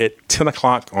at 10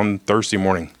 o'clock on Thursday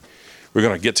morning. We're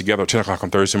going to get together at 10 o'clock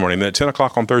on Thursday morning. And then at 10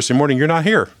 o'clock on Thursday morning, you're not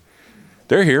here.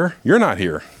 They're here. You're not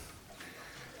here.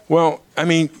 Well, I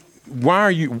mean, why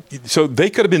are you? So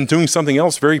they could have been doing something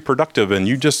else very productive, and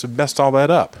you just messed all that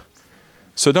up.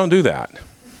 So don't do that.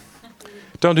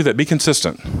 Don't do that. Be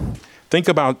consistent. Think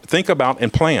about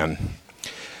and plan.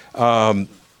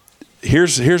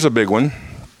 Here's a big one.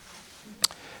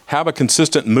 Have a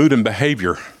consistent mood and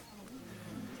behavior.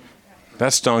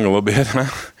 That stung a little bit.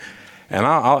 And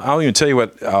I'll even tell you a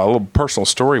little personal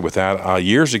story with that.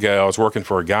 Years ago, I was working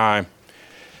for a guy,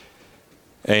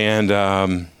 and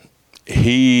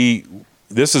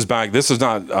this is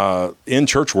not in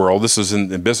church world. This is in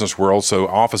the business world. So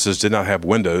offices did not have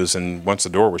windows, and once the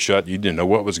door was shut, you didn't know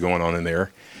what was going on in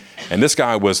there. And this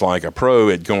guy was like a pro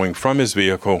at going from his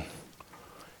vehicle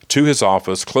to his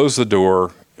office, close the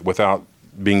door without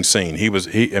being seen.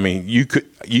 You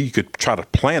could try to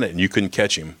plan it and you couldn't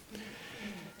catch him.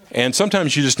 And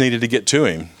sometimes you just needed to get to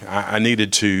him. I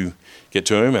needed to get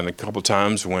to him, and a couple of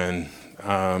times when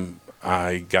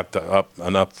I got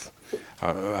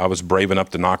I was brave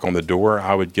enough to knock on the door,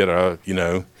 I would get I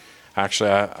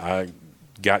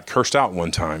got cursed out one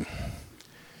time.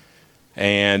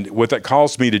 And what that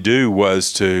caused me to do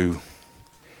was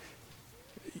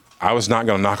I was not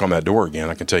going to knock on that door again,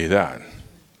 I can tell you that.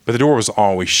 But the door was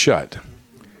always shut.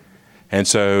 And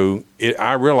so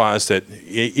I realized that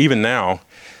even now,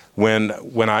 when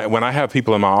I have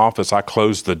people in my office, I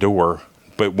close the door.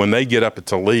 But when they get up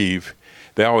to leave,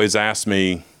 they always ask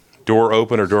me, door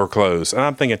open or door closed? And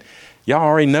I'm thinking, y'all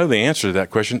already know the answer to that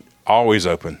question. Always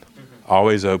open. Mm-hmm.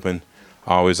 Always open.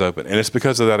 Always open. And it's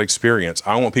because of that experience.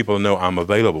 I want people to know I'm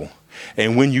available.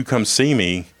 And when you come see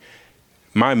me,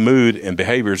 my mood and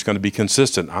behavior is going to be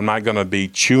consistent. I'm not going to be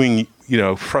chewing,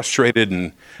 frustrated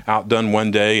and outdone one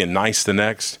day and nice the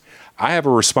next. I have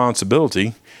a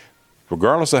responsibility,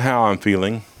 regardless of how I'm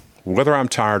feeling, whether I'm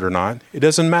tired or not, it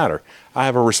doesn't matter. I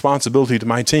have a responsibility to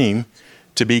my team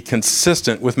to be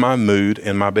consistent with my mood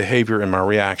and my behavior and my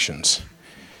reactions.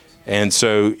 And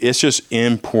so it's just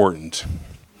important.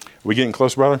 We getting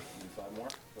close, brother? 5 more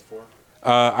before?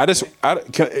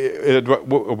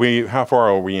 How far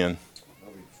are we in?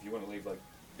 If you want to leave, you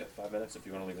got 5 minutes. If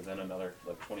you want to leave within another,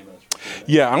 20 minutes.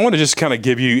 Yeah, I want to just kind of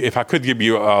give you, if I could give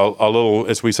you a little,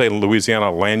 as we say in Louisiana,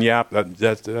 lagniappe.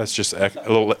 That's just a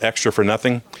little extra for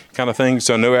nothing kind of thing.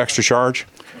 So no extra charge.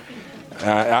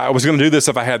 I was going to do this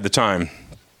if I had the time.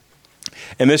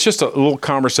 And it's just a little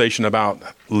conversation about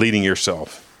leading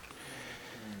yourself.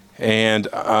 And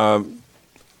I'm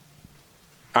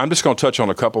just going to touch on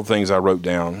a couple of things I wrote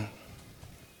down.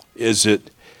 Is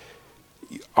it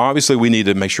obviously we need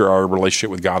to make sure our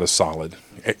relationship with God is solid.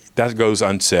 That goes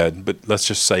unsaid, but let's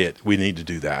just say it. We need to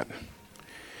do that.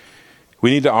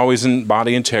 We need to always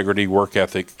embody integrity, work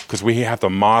ethic, because we have to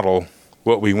model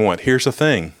what we want. Here's the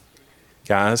thing,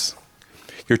 guys.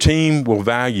 Your team will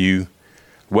value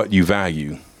what you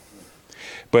value.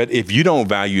 But if you don't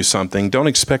value something, don't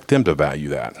expect them to value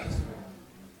that.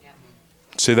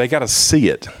 So they got to see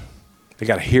it. They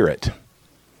got to hear it.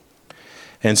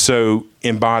 And so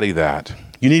embody that.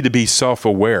 You need to be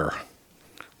self-aware.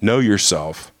 Know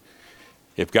yourself.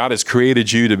 If God has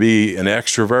created you to be an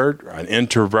extrovert, an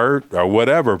introvert, or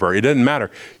whatever, it doesn't matter.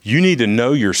 You need to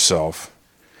know yourself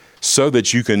so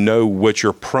that you can know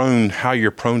how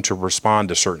you're prone to respond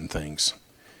to certain things.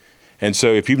 And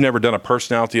so if you've never done a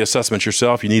personality assessment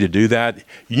yourself, you need to do that.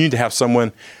 You need to have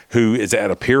someone who is at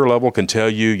a peer level can tell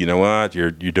you, you know what,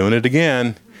 you're doing it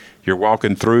again. You're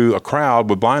walking through a crowd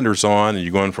with blinders on and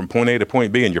you're going from point A to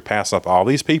point B and you're passing up all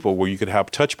these people where you could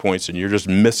have touch points and you're just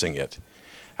missing it.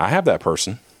 I have that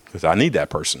person because I need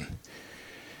that person.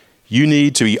 You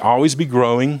need to always be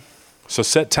growing, so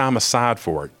set time aside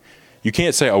for it. You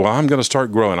can't say, oh, well, I'm going to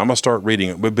start growing. I'm going to start reading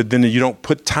it. But then you don't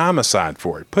put time aside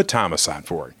for it. Put time aside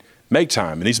for it. Make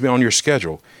time. It needs to be on your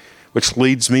schedule, which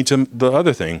leads me to the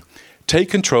other thing. Take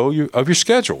control of your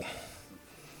schedule.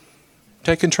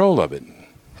 Take control of it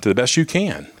to the best you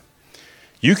can.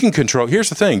 You can control. Here's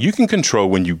the thing. You can control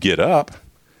when you get up,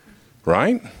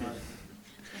 right?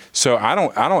 So I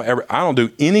don't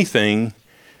do anything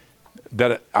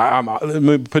that let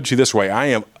me put it this way.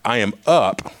 I am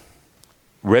up,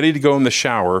 ready to go in the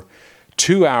shower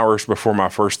 2 hours before my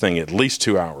first thing, at least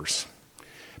 2 hours.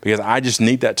 Because I just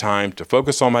need that time to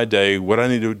focus on my day, what I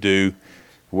need to do,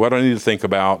 what I need to think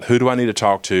about, who do I need to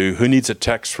talk to, who needs a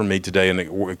text from me today, an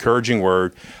encouraging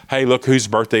word. Hey, look whose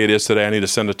birthday it is today. I need to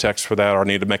send a text for that, or I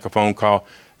need to make a phone call.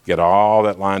 Get all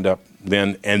that lined up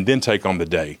and then take on the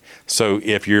day. So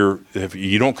if you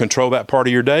don't control that part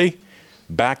of your day,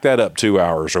 back that up 2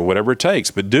 hours or whatever it takes,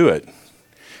 but do it.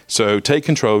 So take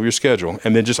control of your schedule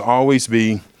and then just always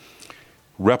be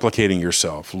replicating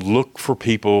yourself. Look for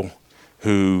people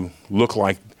who look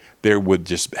like they would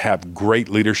just have great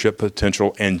leadership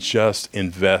potential and just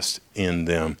invest in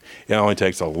them. It only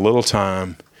takes a little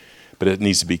time, but it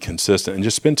needs to be consistent and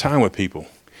just spend time with people.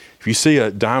 If you see a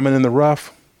diamond in the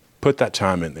rough, put that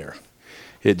time in there.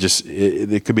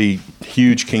 It could be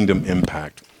huge kingdom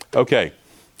impact. Okay,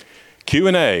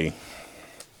 Q&A.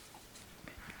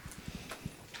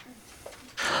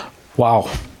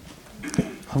 Wow.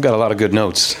 I've got a lot of good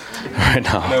notes right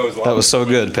now. That was so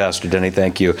good, Pastor Denny.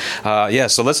 Thank you.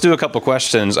 So let's do a couple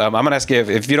questions. I'm going to ask you,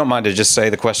 if you don't mind, to just say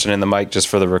the question in the mic just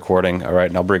for the recording. All right,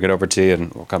 and I'll bring it over to you,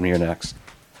 and we'll come to you next.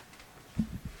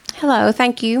 Hello,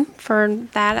 thank you for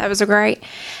that. That was great.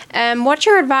 What's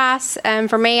your advice?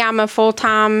 For me, I'm a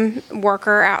full-time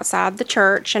worker outside the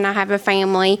church, and I have a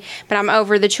family, but I'm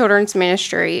over the children's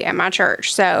ministry at my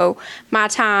church. So my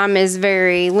time is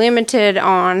very limited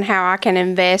on how I can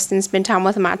invest and spend time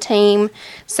with my team.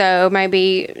 So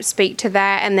maybe speak to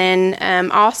that, and then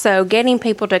also getting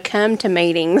people to come to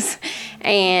meetings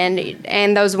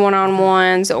and those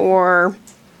one-on-ones, or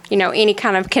any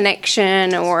kind of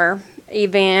connection or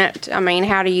event. I mean,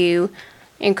 how do you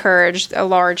encourage a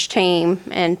large team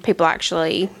and people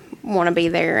actually want to be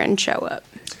there and show up?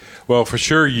 Well, for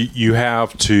sure, you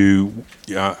have to,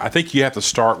 I think you have to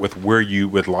start with where you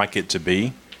would like it to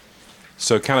be.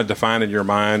 So kind of define in your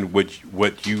mind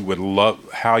what you would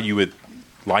love, how you would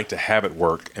like to have it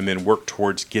work, and then work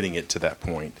towards getting it to that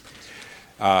point.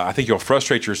 I think you'll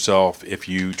frustrate yourself if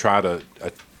you try to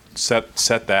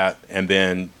set that and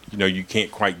then you can't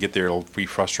quite get there. It'll be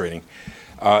frustrating.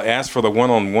 As for the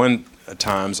one-on-one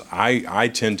times, I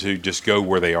tend to just go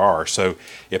where they are. So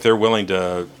if they're willing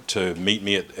to meet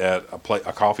me at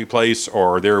a coffee place,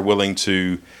 or they're willing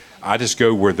to, I just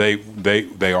go where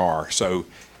they are. So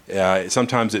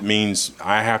sometimes it means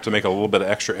I have to make a little bit of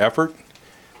extra effort.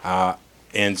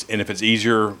 And if it's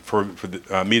easier for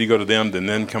me to go to them than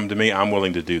them come to me, I'm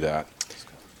willing to do that.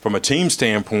 From a team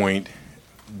standpoint,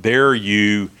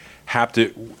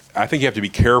 I think you have to be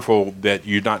careful that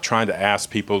you're not trying to ask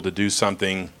people to do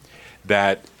something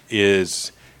that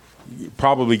is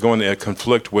probably going to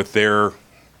conflict with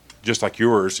just like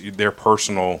yours, their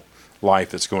personal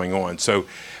life that's going on. So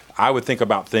I would think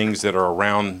about things that are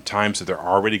around times that they're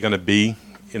already going to be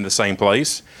in the same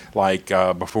place, like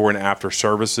before and after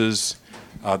services,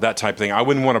 that type of thing. I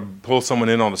wouldn't want to pull someone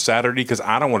in on a Saturday because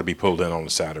I don't want to be pulled in on a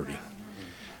Saturday.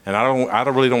 And I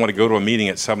really don't want to go to a meeting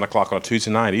at 7 o'clock on a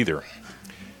Tuesday night either.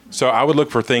 So I would look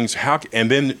for things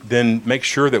and then make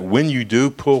sure that when you do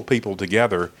pull people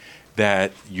together,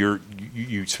 that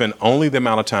you spend only the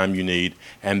amount of time you need,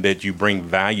 and that you bring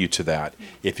value to that.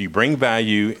 If you bring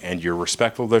value and you're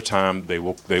respectful of their time, they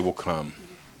will come.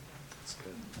 That's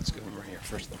good. That's good. We're here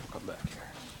first, then we'll come back here.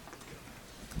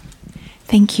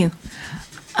 Thank you.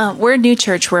 We're a new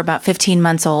church. We're about 15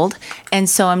 months old, and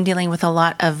so I'm dealing with a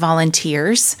lot of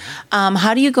volunteers.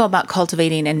 How do you go about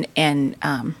cultivating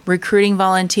and recruiting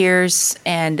volunteers,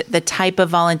 and the type of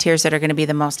volunteers that are going to be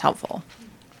the most helpful?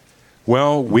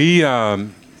 Well, the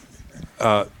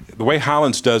way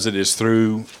Highlands does it is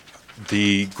through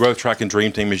the Growth Track and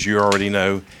Dream Team, as you already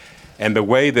know, and the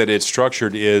way that it's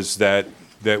structured is that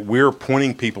we're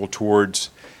pointing people towards,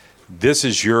 this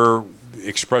is your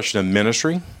expression of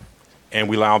ministry, and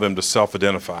we allow them to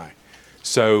self-identify.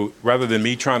 So rather than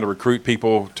me trying to recruit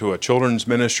people to a children's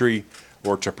ministry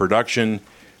or to production,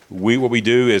 what we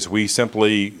do is we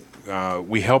simply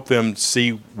we help them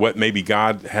see what maybe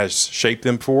God has shaped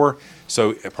them for.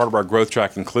 So a part of our growth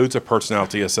track includes a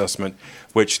personality assessment,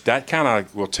 which that kind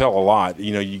of will tell a lot.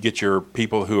 You know, you get your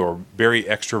people who are very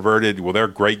extroverted. Well, they're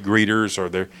great greeters, or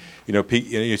they're,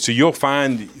 so you'll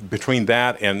find between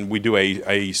that and we do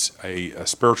a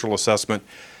spiritual assessment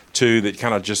too, that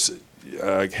kind of just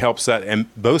helps that. And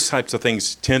those types of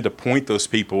things tend to point those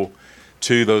people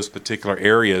to those particular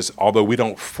areas, although we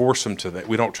don't force them to that.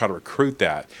 We don't try to recruit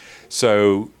that.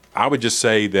 So I would just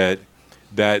say that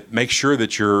make sure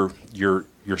that your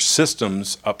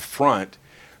systems up front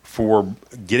for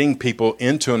getting people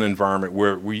into an environment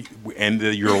where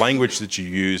your language that you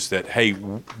use, that, hey,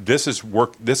 this is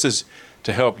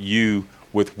to help you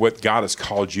with what God has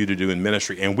called you to do in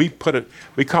ministry. And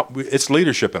it's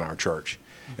leadership in our church.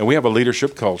 And we have a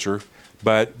leadership culture,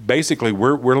 but basically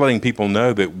we're letting people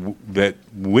know that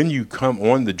when you come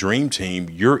on the Dream Team,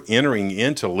 you're entering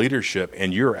into leadership,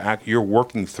 and you're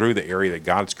working through the area that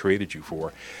God's created you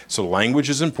for. So language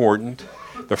is important.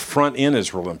 The front end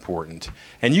is real important,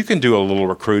 and you can do a little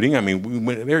recruiting. I mean,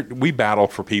 we battle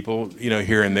for people,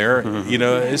 here and there.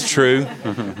 It's true,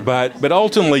 but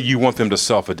ultimately you want them to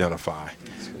self-identify,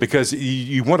 because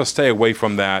you want to stay away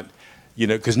from that.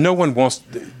 Because no one wants.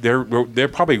 They're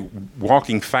probably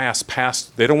walking fast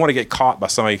past. They don't want to get caught by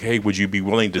somebody. Hey, would you be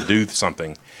willing to do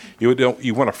something? You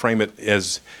want to frame it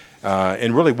as,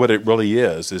 and really what it really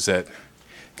is that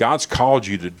God's called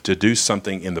you to do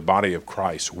something in the body of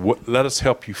Christ. Let us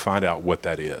help you find out what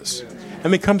that is,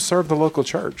 and then come serve the local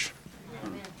church.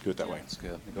 Do it that way. That's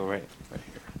good. We go right here.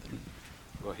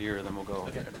 We'll go here, then we'll go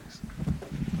here next.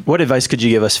 What advice could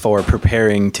you give us for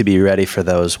preparing to be ready for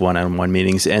those one-on-one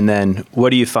meetings? And then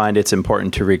what do you find it's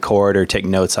important to record or take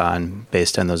notes on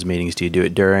based on those meetings? Do you do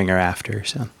it during or after?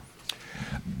 So,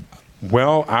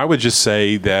 well, I would just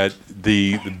say that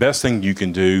the best thing you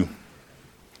can do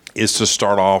is to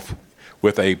start off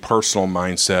with a personal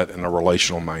mindset and a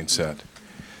relational mindset.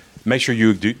 Make sure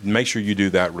you do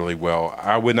that really well.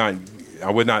 I would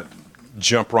not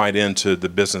jump right into the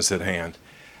business at hand.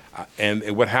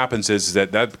 And what happens is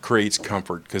that creates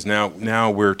comfort, because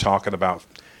now we're talking about,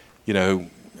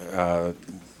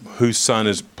 whose son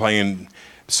is playing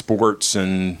sports,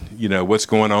 and what's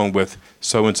going on with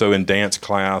so and so in dance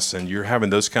class, and you're having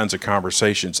those kinds of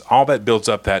conversations. All that builds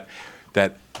up that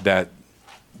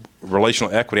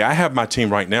relational equity. I have my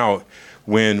team right now.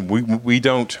 When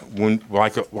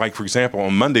like for example,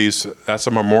 on Mondays, that's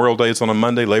a Memorial Day is on a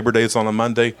Monday, Labor Day is on a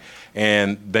Monday,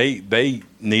 and they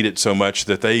need it so much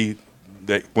that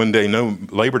when they know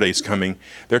Labor Day is coming,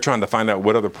 they're trying to find out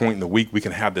what other point in the week we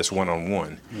can have this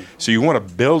one-on-one. So you want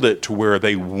to build it to where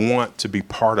they want to be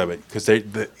part of it, because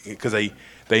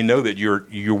they know that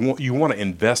you want to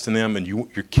invest in them, and you're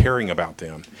caring about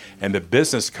them, and the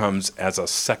business comes as a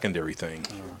secondary thing.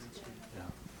 Yeah,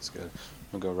 that's good.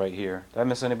 We'll go right here. Did I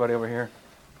miss anybody over here?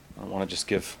 I don't want to just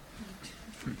give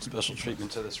special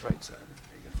treatment to this right side.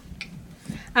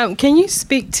 There you go. Can you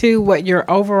speak to what your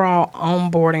overall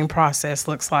onboarding process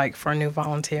looks like for a new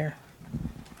volunteer?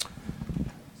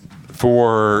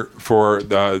 For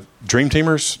the Dream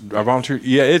Teamers, volunteer,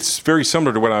 yeah, it's very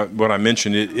similar to what I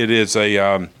mentioned. It is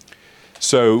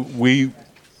so we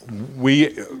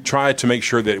try to make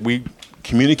sure that we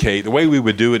communicate. The way we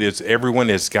would do it is everyone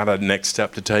has got a next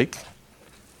step to take.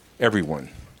 Everyone.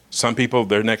 Some people,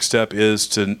 their next step is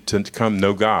to come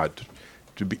know God.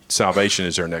 Salvation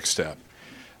is their next step.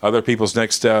 Other people's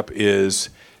next step is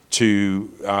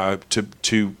to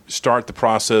start the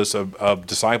process of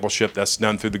discipleship that's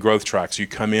done through the growth tracks. You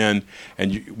come in,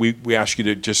 and we ask you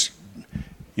to just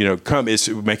come.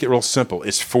 Make it real simple.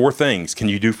 It's 4 things. Can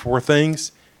you do 4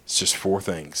 things? It's just 4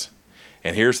 things.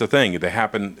 And here's the thing: they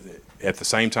happen at the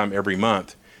same time every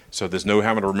month. So there's no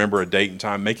having to remember a date and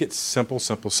time. Make it simple,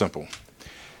 simple, simple.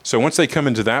 So once they come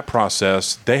into that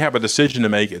process, they have a decision to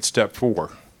make at step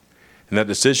 4. And that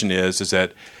decision is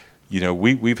that,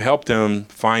 we've helped them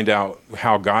find out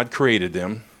how God created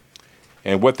them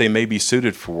and what they may be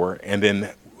suited for. And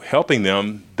then helping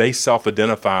them, they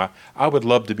self-identify, I would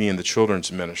love to be in the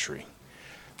children's ministry.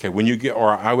 Okay,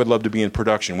 or I would love to be in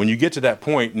production. When you get to that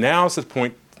point, now's the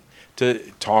point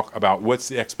to talk about what's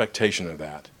the expectation of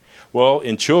that. Well,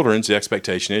 in children's, the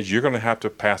expectation is you're going to have to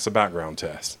pass a background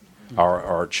test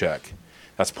or check.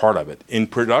 That's part of it. In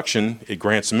production at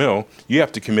Grants Mill, you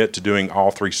have to commit to doing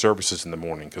all 3 services in the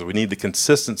morning because we need the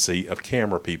consistency of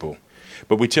camera people.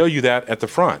 But we tell you that at the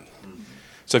front.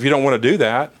 So if you don't want to do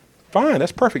that, fine,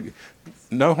 that's perfect.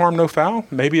 No harm, no foul.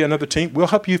 Maybe another team. We'll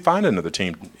help you find another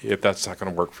team if that's not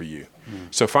going to work for you.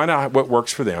 So find out what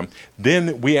works for them.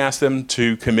 Then we ask them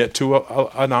to commit to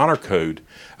an honor code,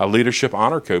 a leadership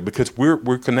honor code, because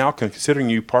we're now considering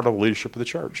you part of the leadership of the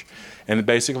church. And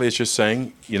basically it's just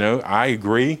saying, I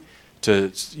agree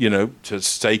to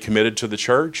stay committed to the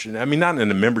church. And I mean, not in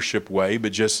a membership way,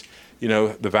 but just,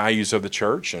 the values of the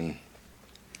church, and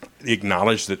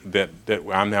acknowledge that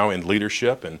I'm now in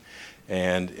leadership,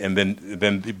 and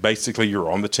then basically you're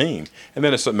on the team. And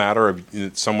then it's a matter of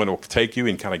someone will take you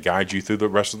and kind of guide you through the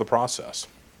rest of the process.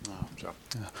 So.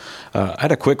 I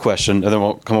had a quick question, and then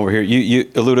we'll come over here. You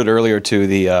alluded earlier to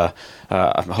the,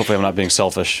 hopefully I'm not being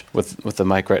selfish with the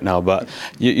mic right now, but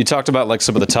you talked about like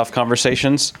some of the tough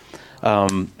conversations,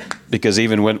 because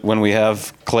even when we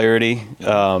have clarity,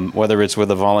 whether it's with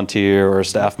a volunteer or a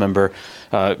staff member,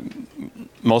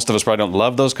 most of us probably don't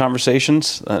love those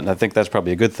conversations, and I think that's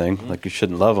probably a good thing. Like, you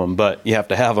shouldn't love them, but you have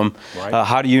to have them. Right.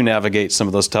 How do you navigate some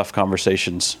of those tough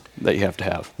conversations that you have to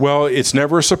have? Well, it's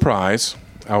never a surprise,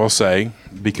 I will say,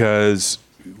 because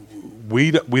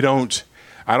I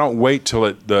don't wait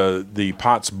till the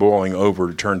pot's boiling over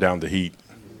to turn down the heat.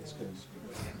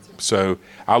 So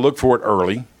I look for it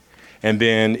early. And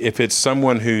then if it's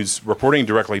someone who's reporting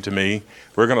directly to me,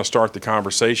 we're going to start the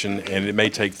conversation, and it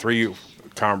may take 3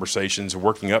 conversations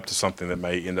working up to something that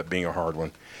may end up being a hard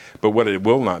one. But what it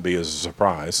will not be is a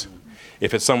surprise.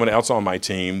 If it's someone else on my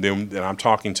team, then I'm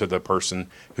talking to the person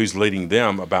who's leading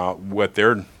them about what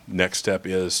their next step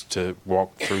is to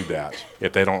walk through that.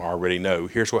 If they don't already know,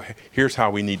 here's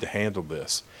how we need to handle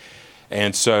this.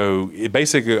 And so it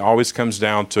basically always comes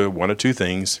down to one of 2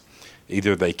 things.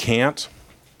 Either they can't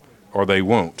or they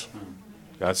won't.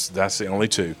 That's the only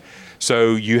 2.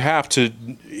 So you have to,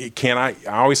 I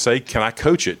always say, can I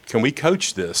coach it? Can we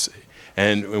coach this?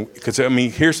 And because,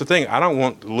 here's the thing, I don't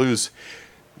want to lose.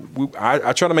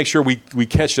 I try to make sure we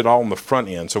catch it all on the front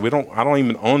end. So I don't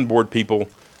even onboard people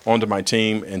onto my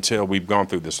team until we've gone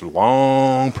through this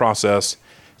long process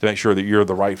to make sure that you're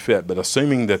the right fit. But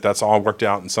assuming that that's all worked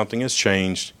out and something has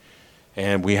changed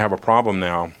and we have a problem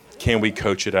now, can we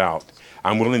coach it out?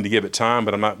 I'm willing to give it time,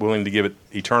 but I'm not willing to give it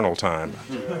eternal time.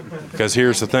 Because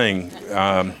here's the thing,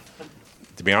 to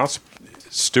be honest,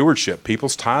 stewardship,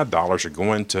 people's tithe dollars are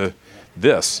going to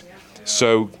this.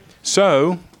 So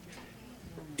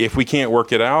if we can't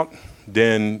work it out,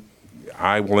 then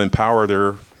I will empower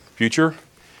their future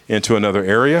into another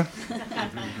area.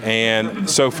 And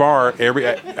so far,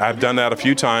 I've done that a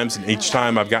few times, and each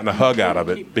time I've gotten a hug out of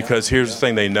it, because here's the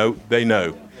thing, they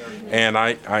know. And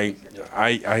I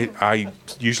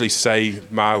usually say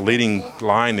my leading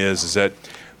line is that,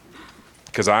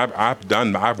 because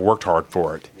I've worked hard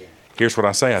for it. Here's what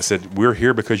I say. I said, we're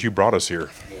here because you brought us here.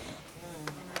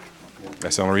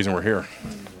 That's the only reason we're here.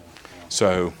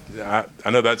 So I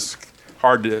know that's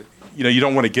hard to, you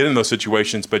don't want to get in those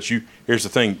situations, but here's the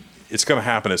thing. It's going to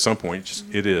happen at some point.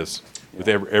 It is with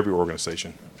every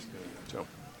organization. So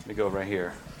let me go right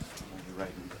here.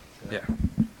 Yeah.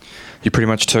 You pretty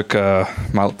much took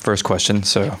my first question,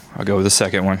 so I'll go with the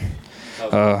second one.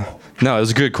 No, it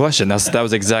was a good question. That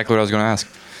was exactly what I was going to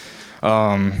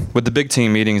ask. With the big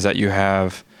team meetings that you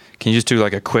have, can you just do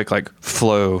like a quick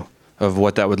flow of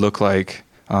what that would look like?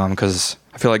 Because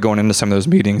I feel like going into some of those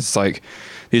meetings, it's like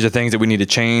these are things that we need to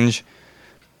change,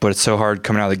 but it's so hard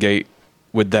coming out of the gate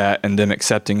with that and them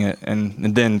accepting it,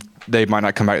 and then they might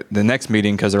not come back the next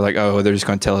meeting because they're like, oh, they're just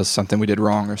going to tell us something we did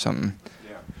wrong or something.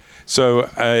 So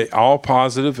all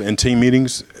positive in team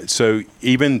meetings. So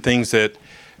even things that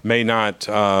may not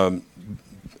that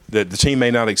the team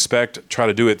may not expect, try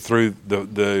to do it through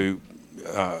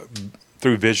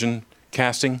through vision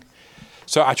casting.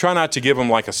 So I try not to give them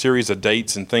like a series of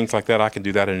dates and things like that. I can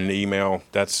do that in an email.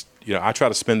 That's I try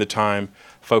to spend the time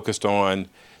focused on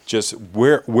just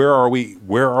where are we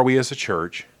as a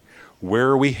church, where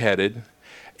are we headed.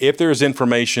 If there's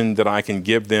information that I can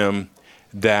give them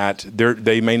that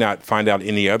they may not find out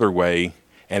any other way,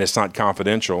 and it's not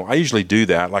confidential. I usually do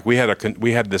that. Like we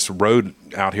had this road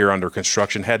out here under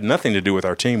construction, had nothing to do with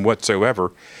our team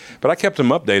whatsoever, but I kept them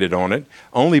updated on it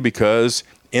only because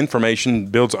information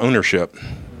builds ownership.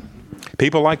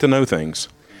 People like to know things,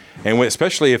 and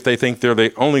especially if they think they're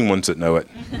the only ones that know it.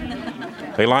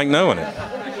 They like knowing it.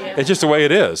 It's just the way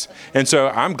it is. And so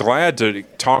I'm glad to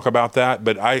talk about that,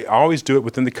 but I always do it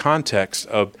within the context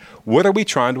of what are we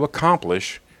trying to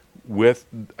accomplish with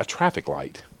a traffic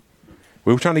light?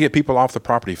 We were trying to get people off the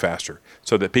property faster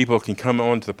so that people can come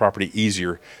onto the property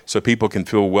easier, so people can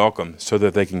feel welcome, so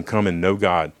that they can come and know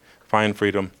God, find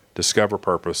freedom, discover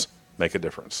purpose, make a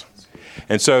difference.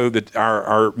 And so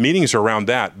our meetings are around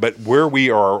that, but where we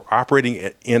are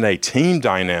operating in a team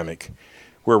dynamic,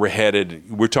 where we're headed,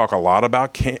 we talk a lot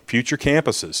about future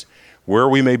campuses, where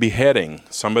we may be heading,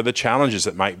 some of the challenges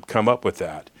that might come up with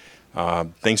that,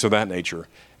 things of that nature.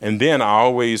 And then I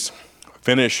always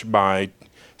finish by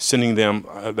sending them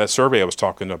that survey I was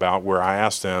talking about, where I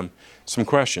asked them some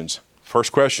questions.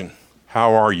 First question,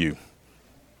 how are you?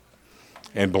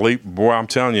 And I'm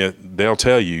telling you, they'll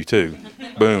tell you too.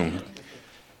 Boom.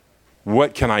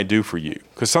 What can I do for you?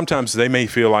 Because sometimes they may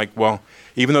feel like, well,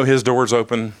 even though his door's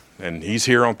open and he's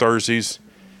here on Thursdays,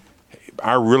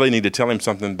 I really need to tell him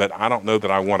something, but I don't know that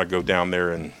I want to go down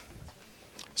there. And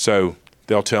so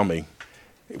they'll tell me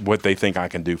what they think I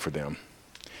can do for them.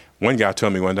 One guy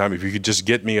told me one time, if you could just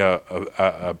get me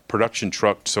a production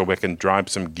truck so we can drive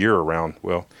some gear around.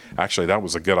 Well, actually, that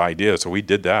was a good idea, so we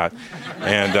did that.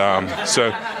 And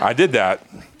so I did that.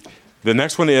 The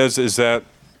next one is that,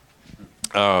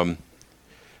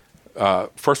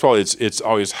 first of all, it's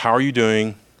always, how are you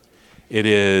doing? It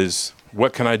is,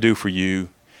 what can I do for you?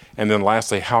 And then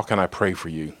lastly, how can I pray for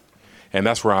you? And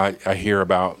that's where I hear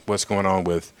about what's going on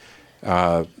with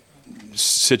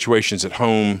situations at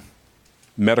home,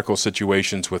 medical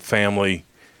situations with family,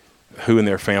 who in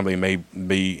their family may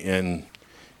be in,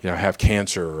 have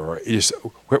cancer, or just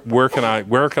where can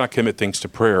I commit things to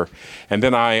prayer? And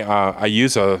then I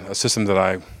use a system that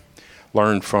I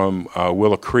learned from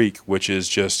Willow Creek, which is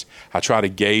just, I try to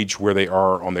gauge where they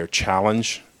are on their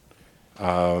challenge.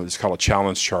 It's called a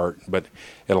challenge chart, but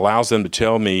it allows them to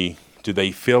tell me, do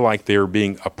they feel like they're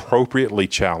being appropriately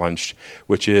challenged,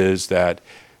 which is that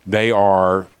they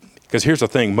are, because here's the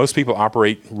thing, most people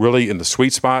operate really in the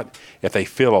sweet spot if they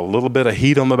feel a little bit of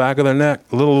heat on the back of their neck,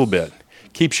 a little bit.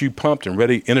 Keeps you pumped and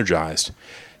ready, energized.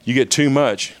 You get too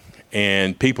much,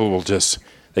 and people will just,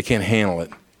 they can't handle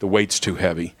it. The weight's too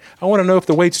heavy. I want to know if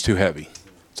the weight's too heavy.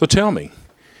 So tell me.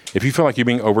 If you feel like you're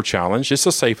being over-challenged, it's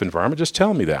a safe environment, just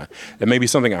tell me that. It may be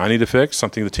something I need to fix,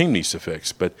 something the team needs to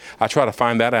fix. But I try to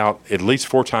find that out at least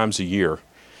 4 times a year.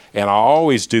 And I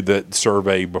always do the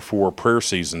survey before prayer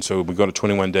season. So we go to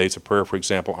 21 days of prayer, for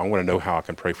example. I want to know how I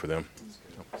can pray for them.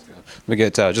 Let me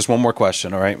get just one more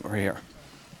question, all right? Right here.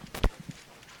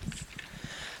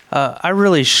 I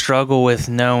really struggle with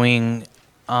knowing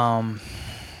how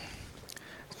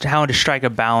to strike a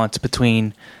balance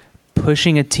between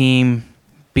pushing a team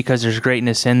because there's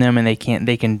greatness in them and they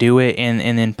can do it, and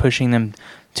then pushing them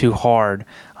too hard.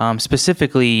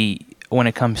 Specifically, when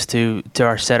it comes to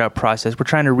our setup process, we're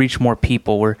trying to reach more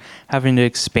people. We're having to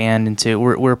expand into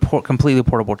we're a completely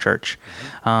portable church,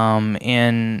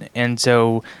 and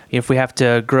so if we have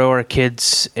to grow our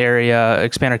kids area,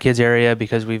 expand our kids area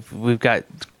because we've got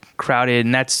crowded,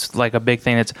 and that's like a big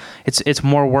thing. It's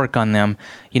more work on them,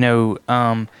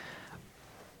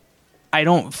 I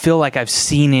don't feel like I've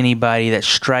seen anybody that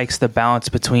strikes the balance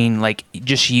between like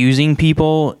just using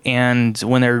people, and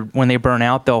when they burn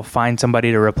out, they'll find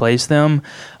somebody to replace them,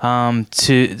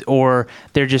 or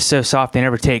they're just so soft they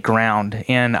never take ground.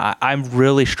 And I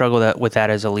really struggle with that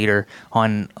as a leader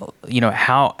on,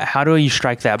 how do you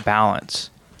strike that balance?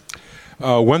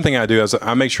 One thing I do is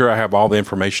I make sure I have all the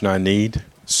information I need.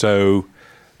 So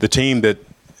the team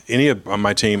any of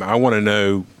my team, I want to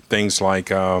know things like,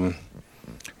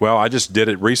 well, I just did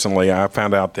it recently. I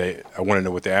found out that I wanted to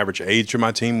know what the average age of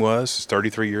my team was. It's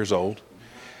 33 years old.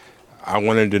 I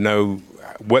wanted to know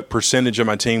what percentage of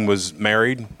my team was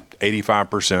married,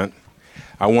 85%.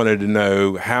 I wanted to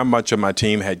know how much of my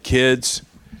team had kids,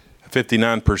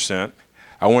 59%.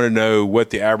 I wanted to know what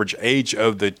the average age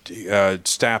of the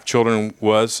staff children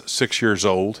was, 6 years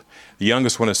old. The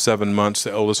youngest one is 7 months.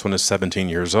 The oldest one is 17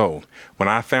 years old. When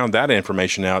I found that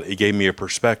information out, it gave me a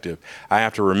perspective. I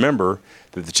have to remember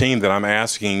that the team that I'm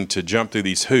asking to jump through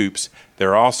these hoops,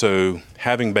 they're also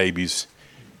having babies.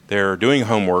 They're doing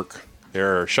homework.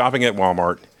 They're shopping at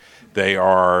Walmart. They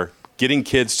are getting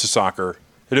kids to soccer.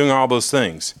 They're doing all those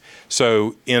things.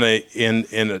 So in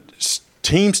a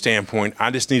team standpoint,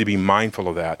 I just need to be mindful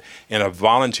of that. In a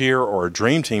volunteer or a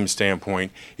dream team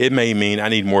standpoint, it may mean I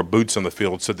need more boots on the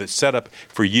field, so the setup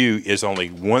for you is only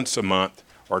once a month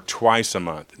or twice a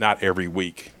month, not every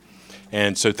week.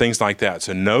 And so things like that.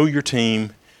 So know your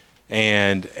team,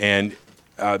 and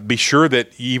be sure that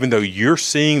even though you're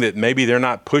seeing that maybe they're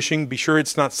not pushing, be sure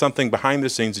it's not something behind the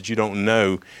scenes that you don't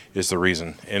know is the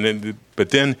reason. And then,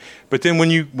 but then when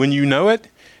you know it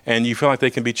and you feel like they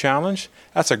can be challenged,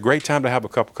 that's a great time to have a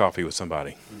cup of coffee with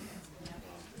somebody.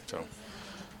 So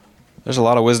There's a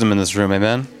lot of wisdom in this room,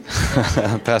 amen?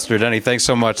 Pastor Denny, thanks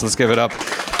so much. Let's give it up.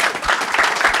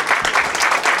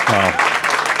 Wow.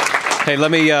 Hey,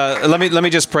 let me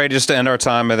just pray just to end our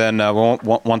time, and then we'll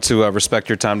want to respect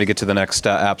your time to get to the next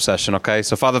app session. Okay,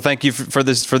 so Father, thank you for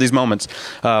these moments.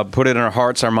 Put it in our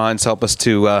hearts, our minds. Help us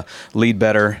to lead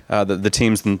better the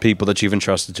teams and people that you've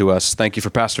entrusted to us. Thank you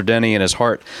for Pastor Denny and his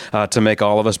heart to make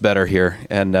all of us better here,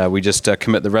 and we just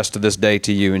commit the rest of this day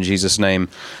to you in Jesus' name.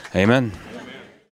 Amen.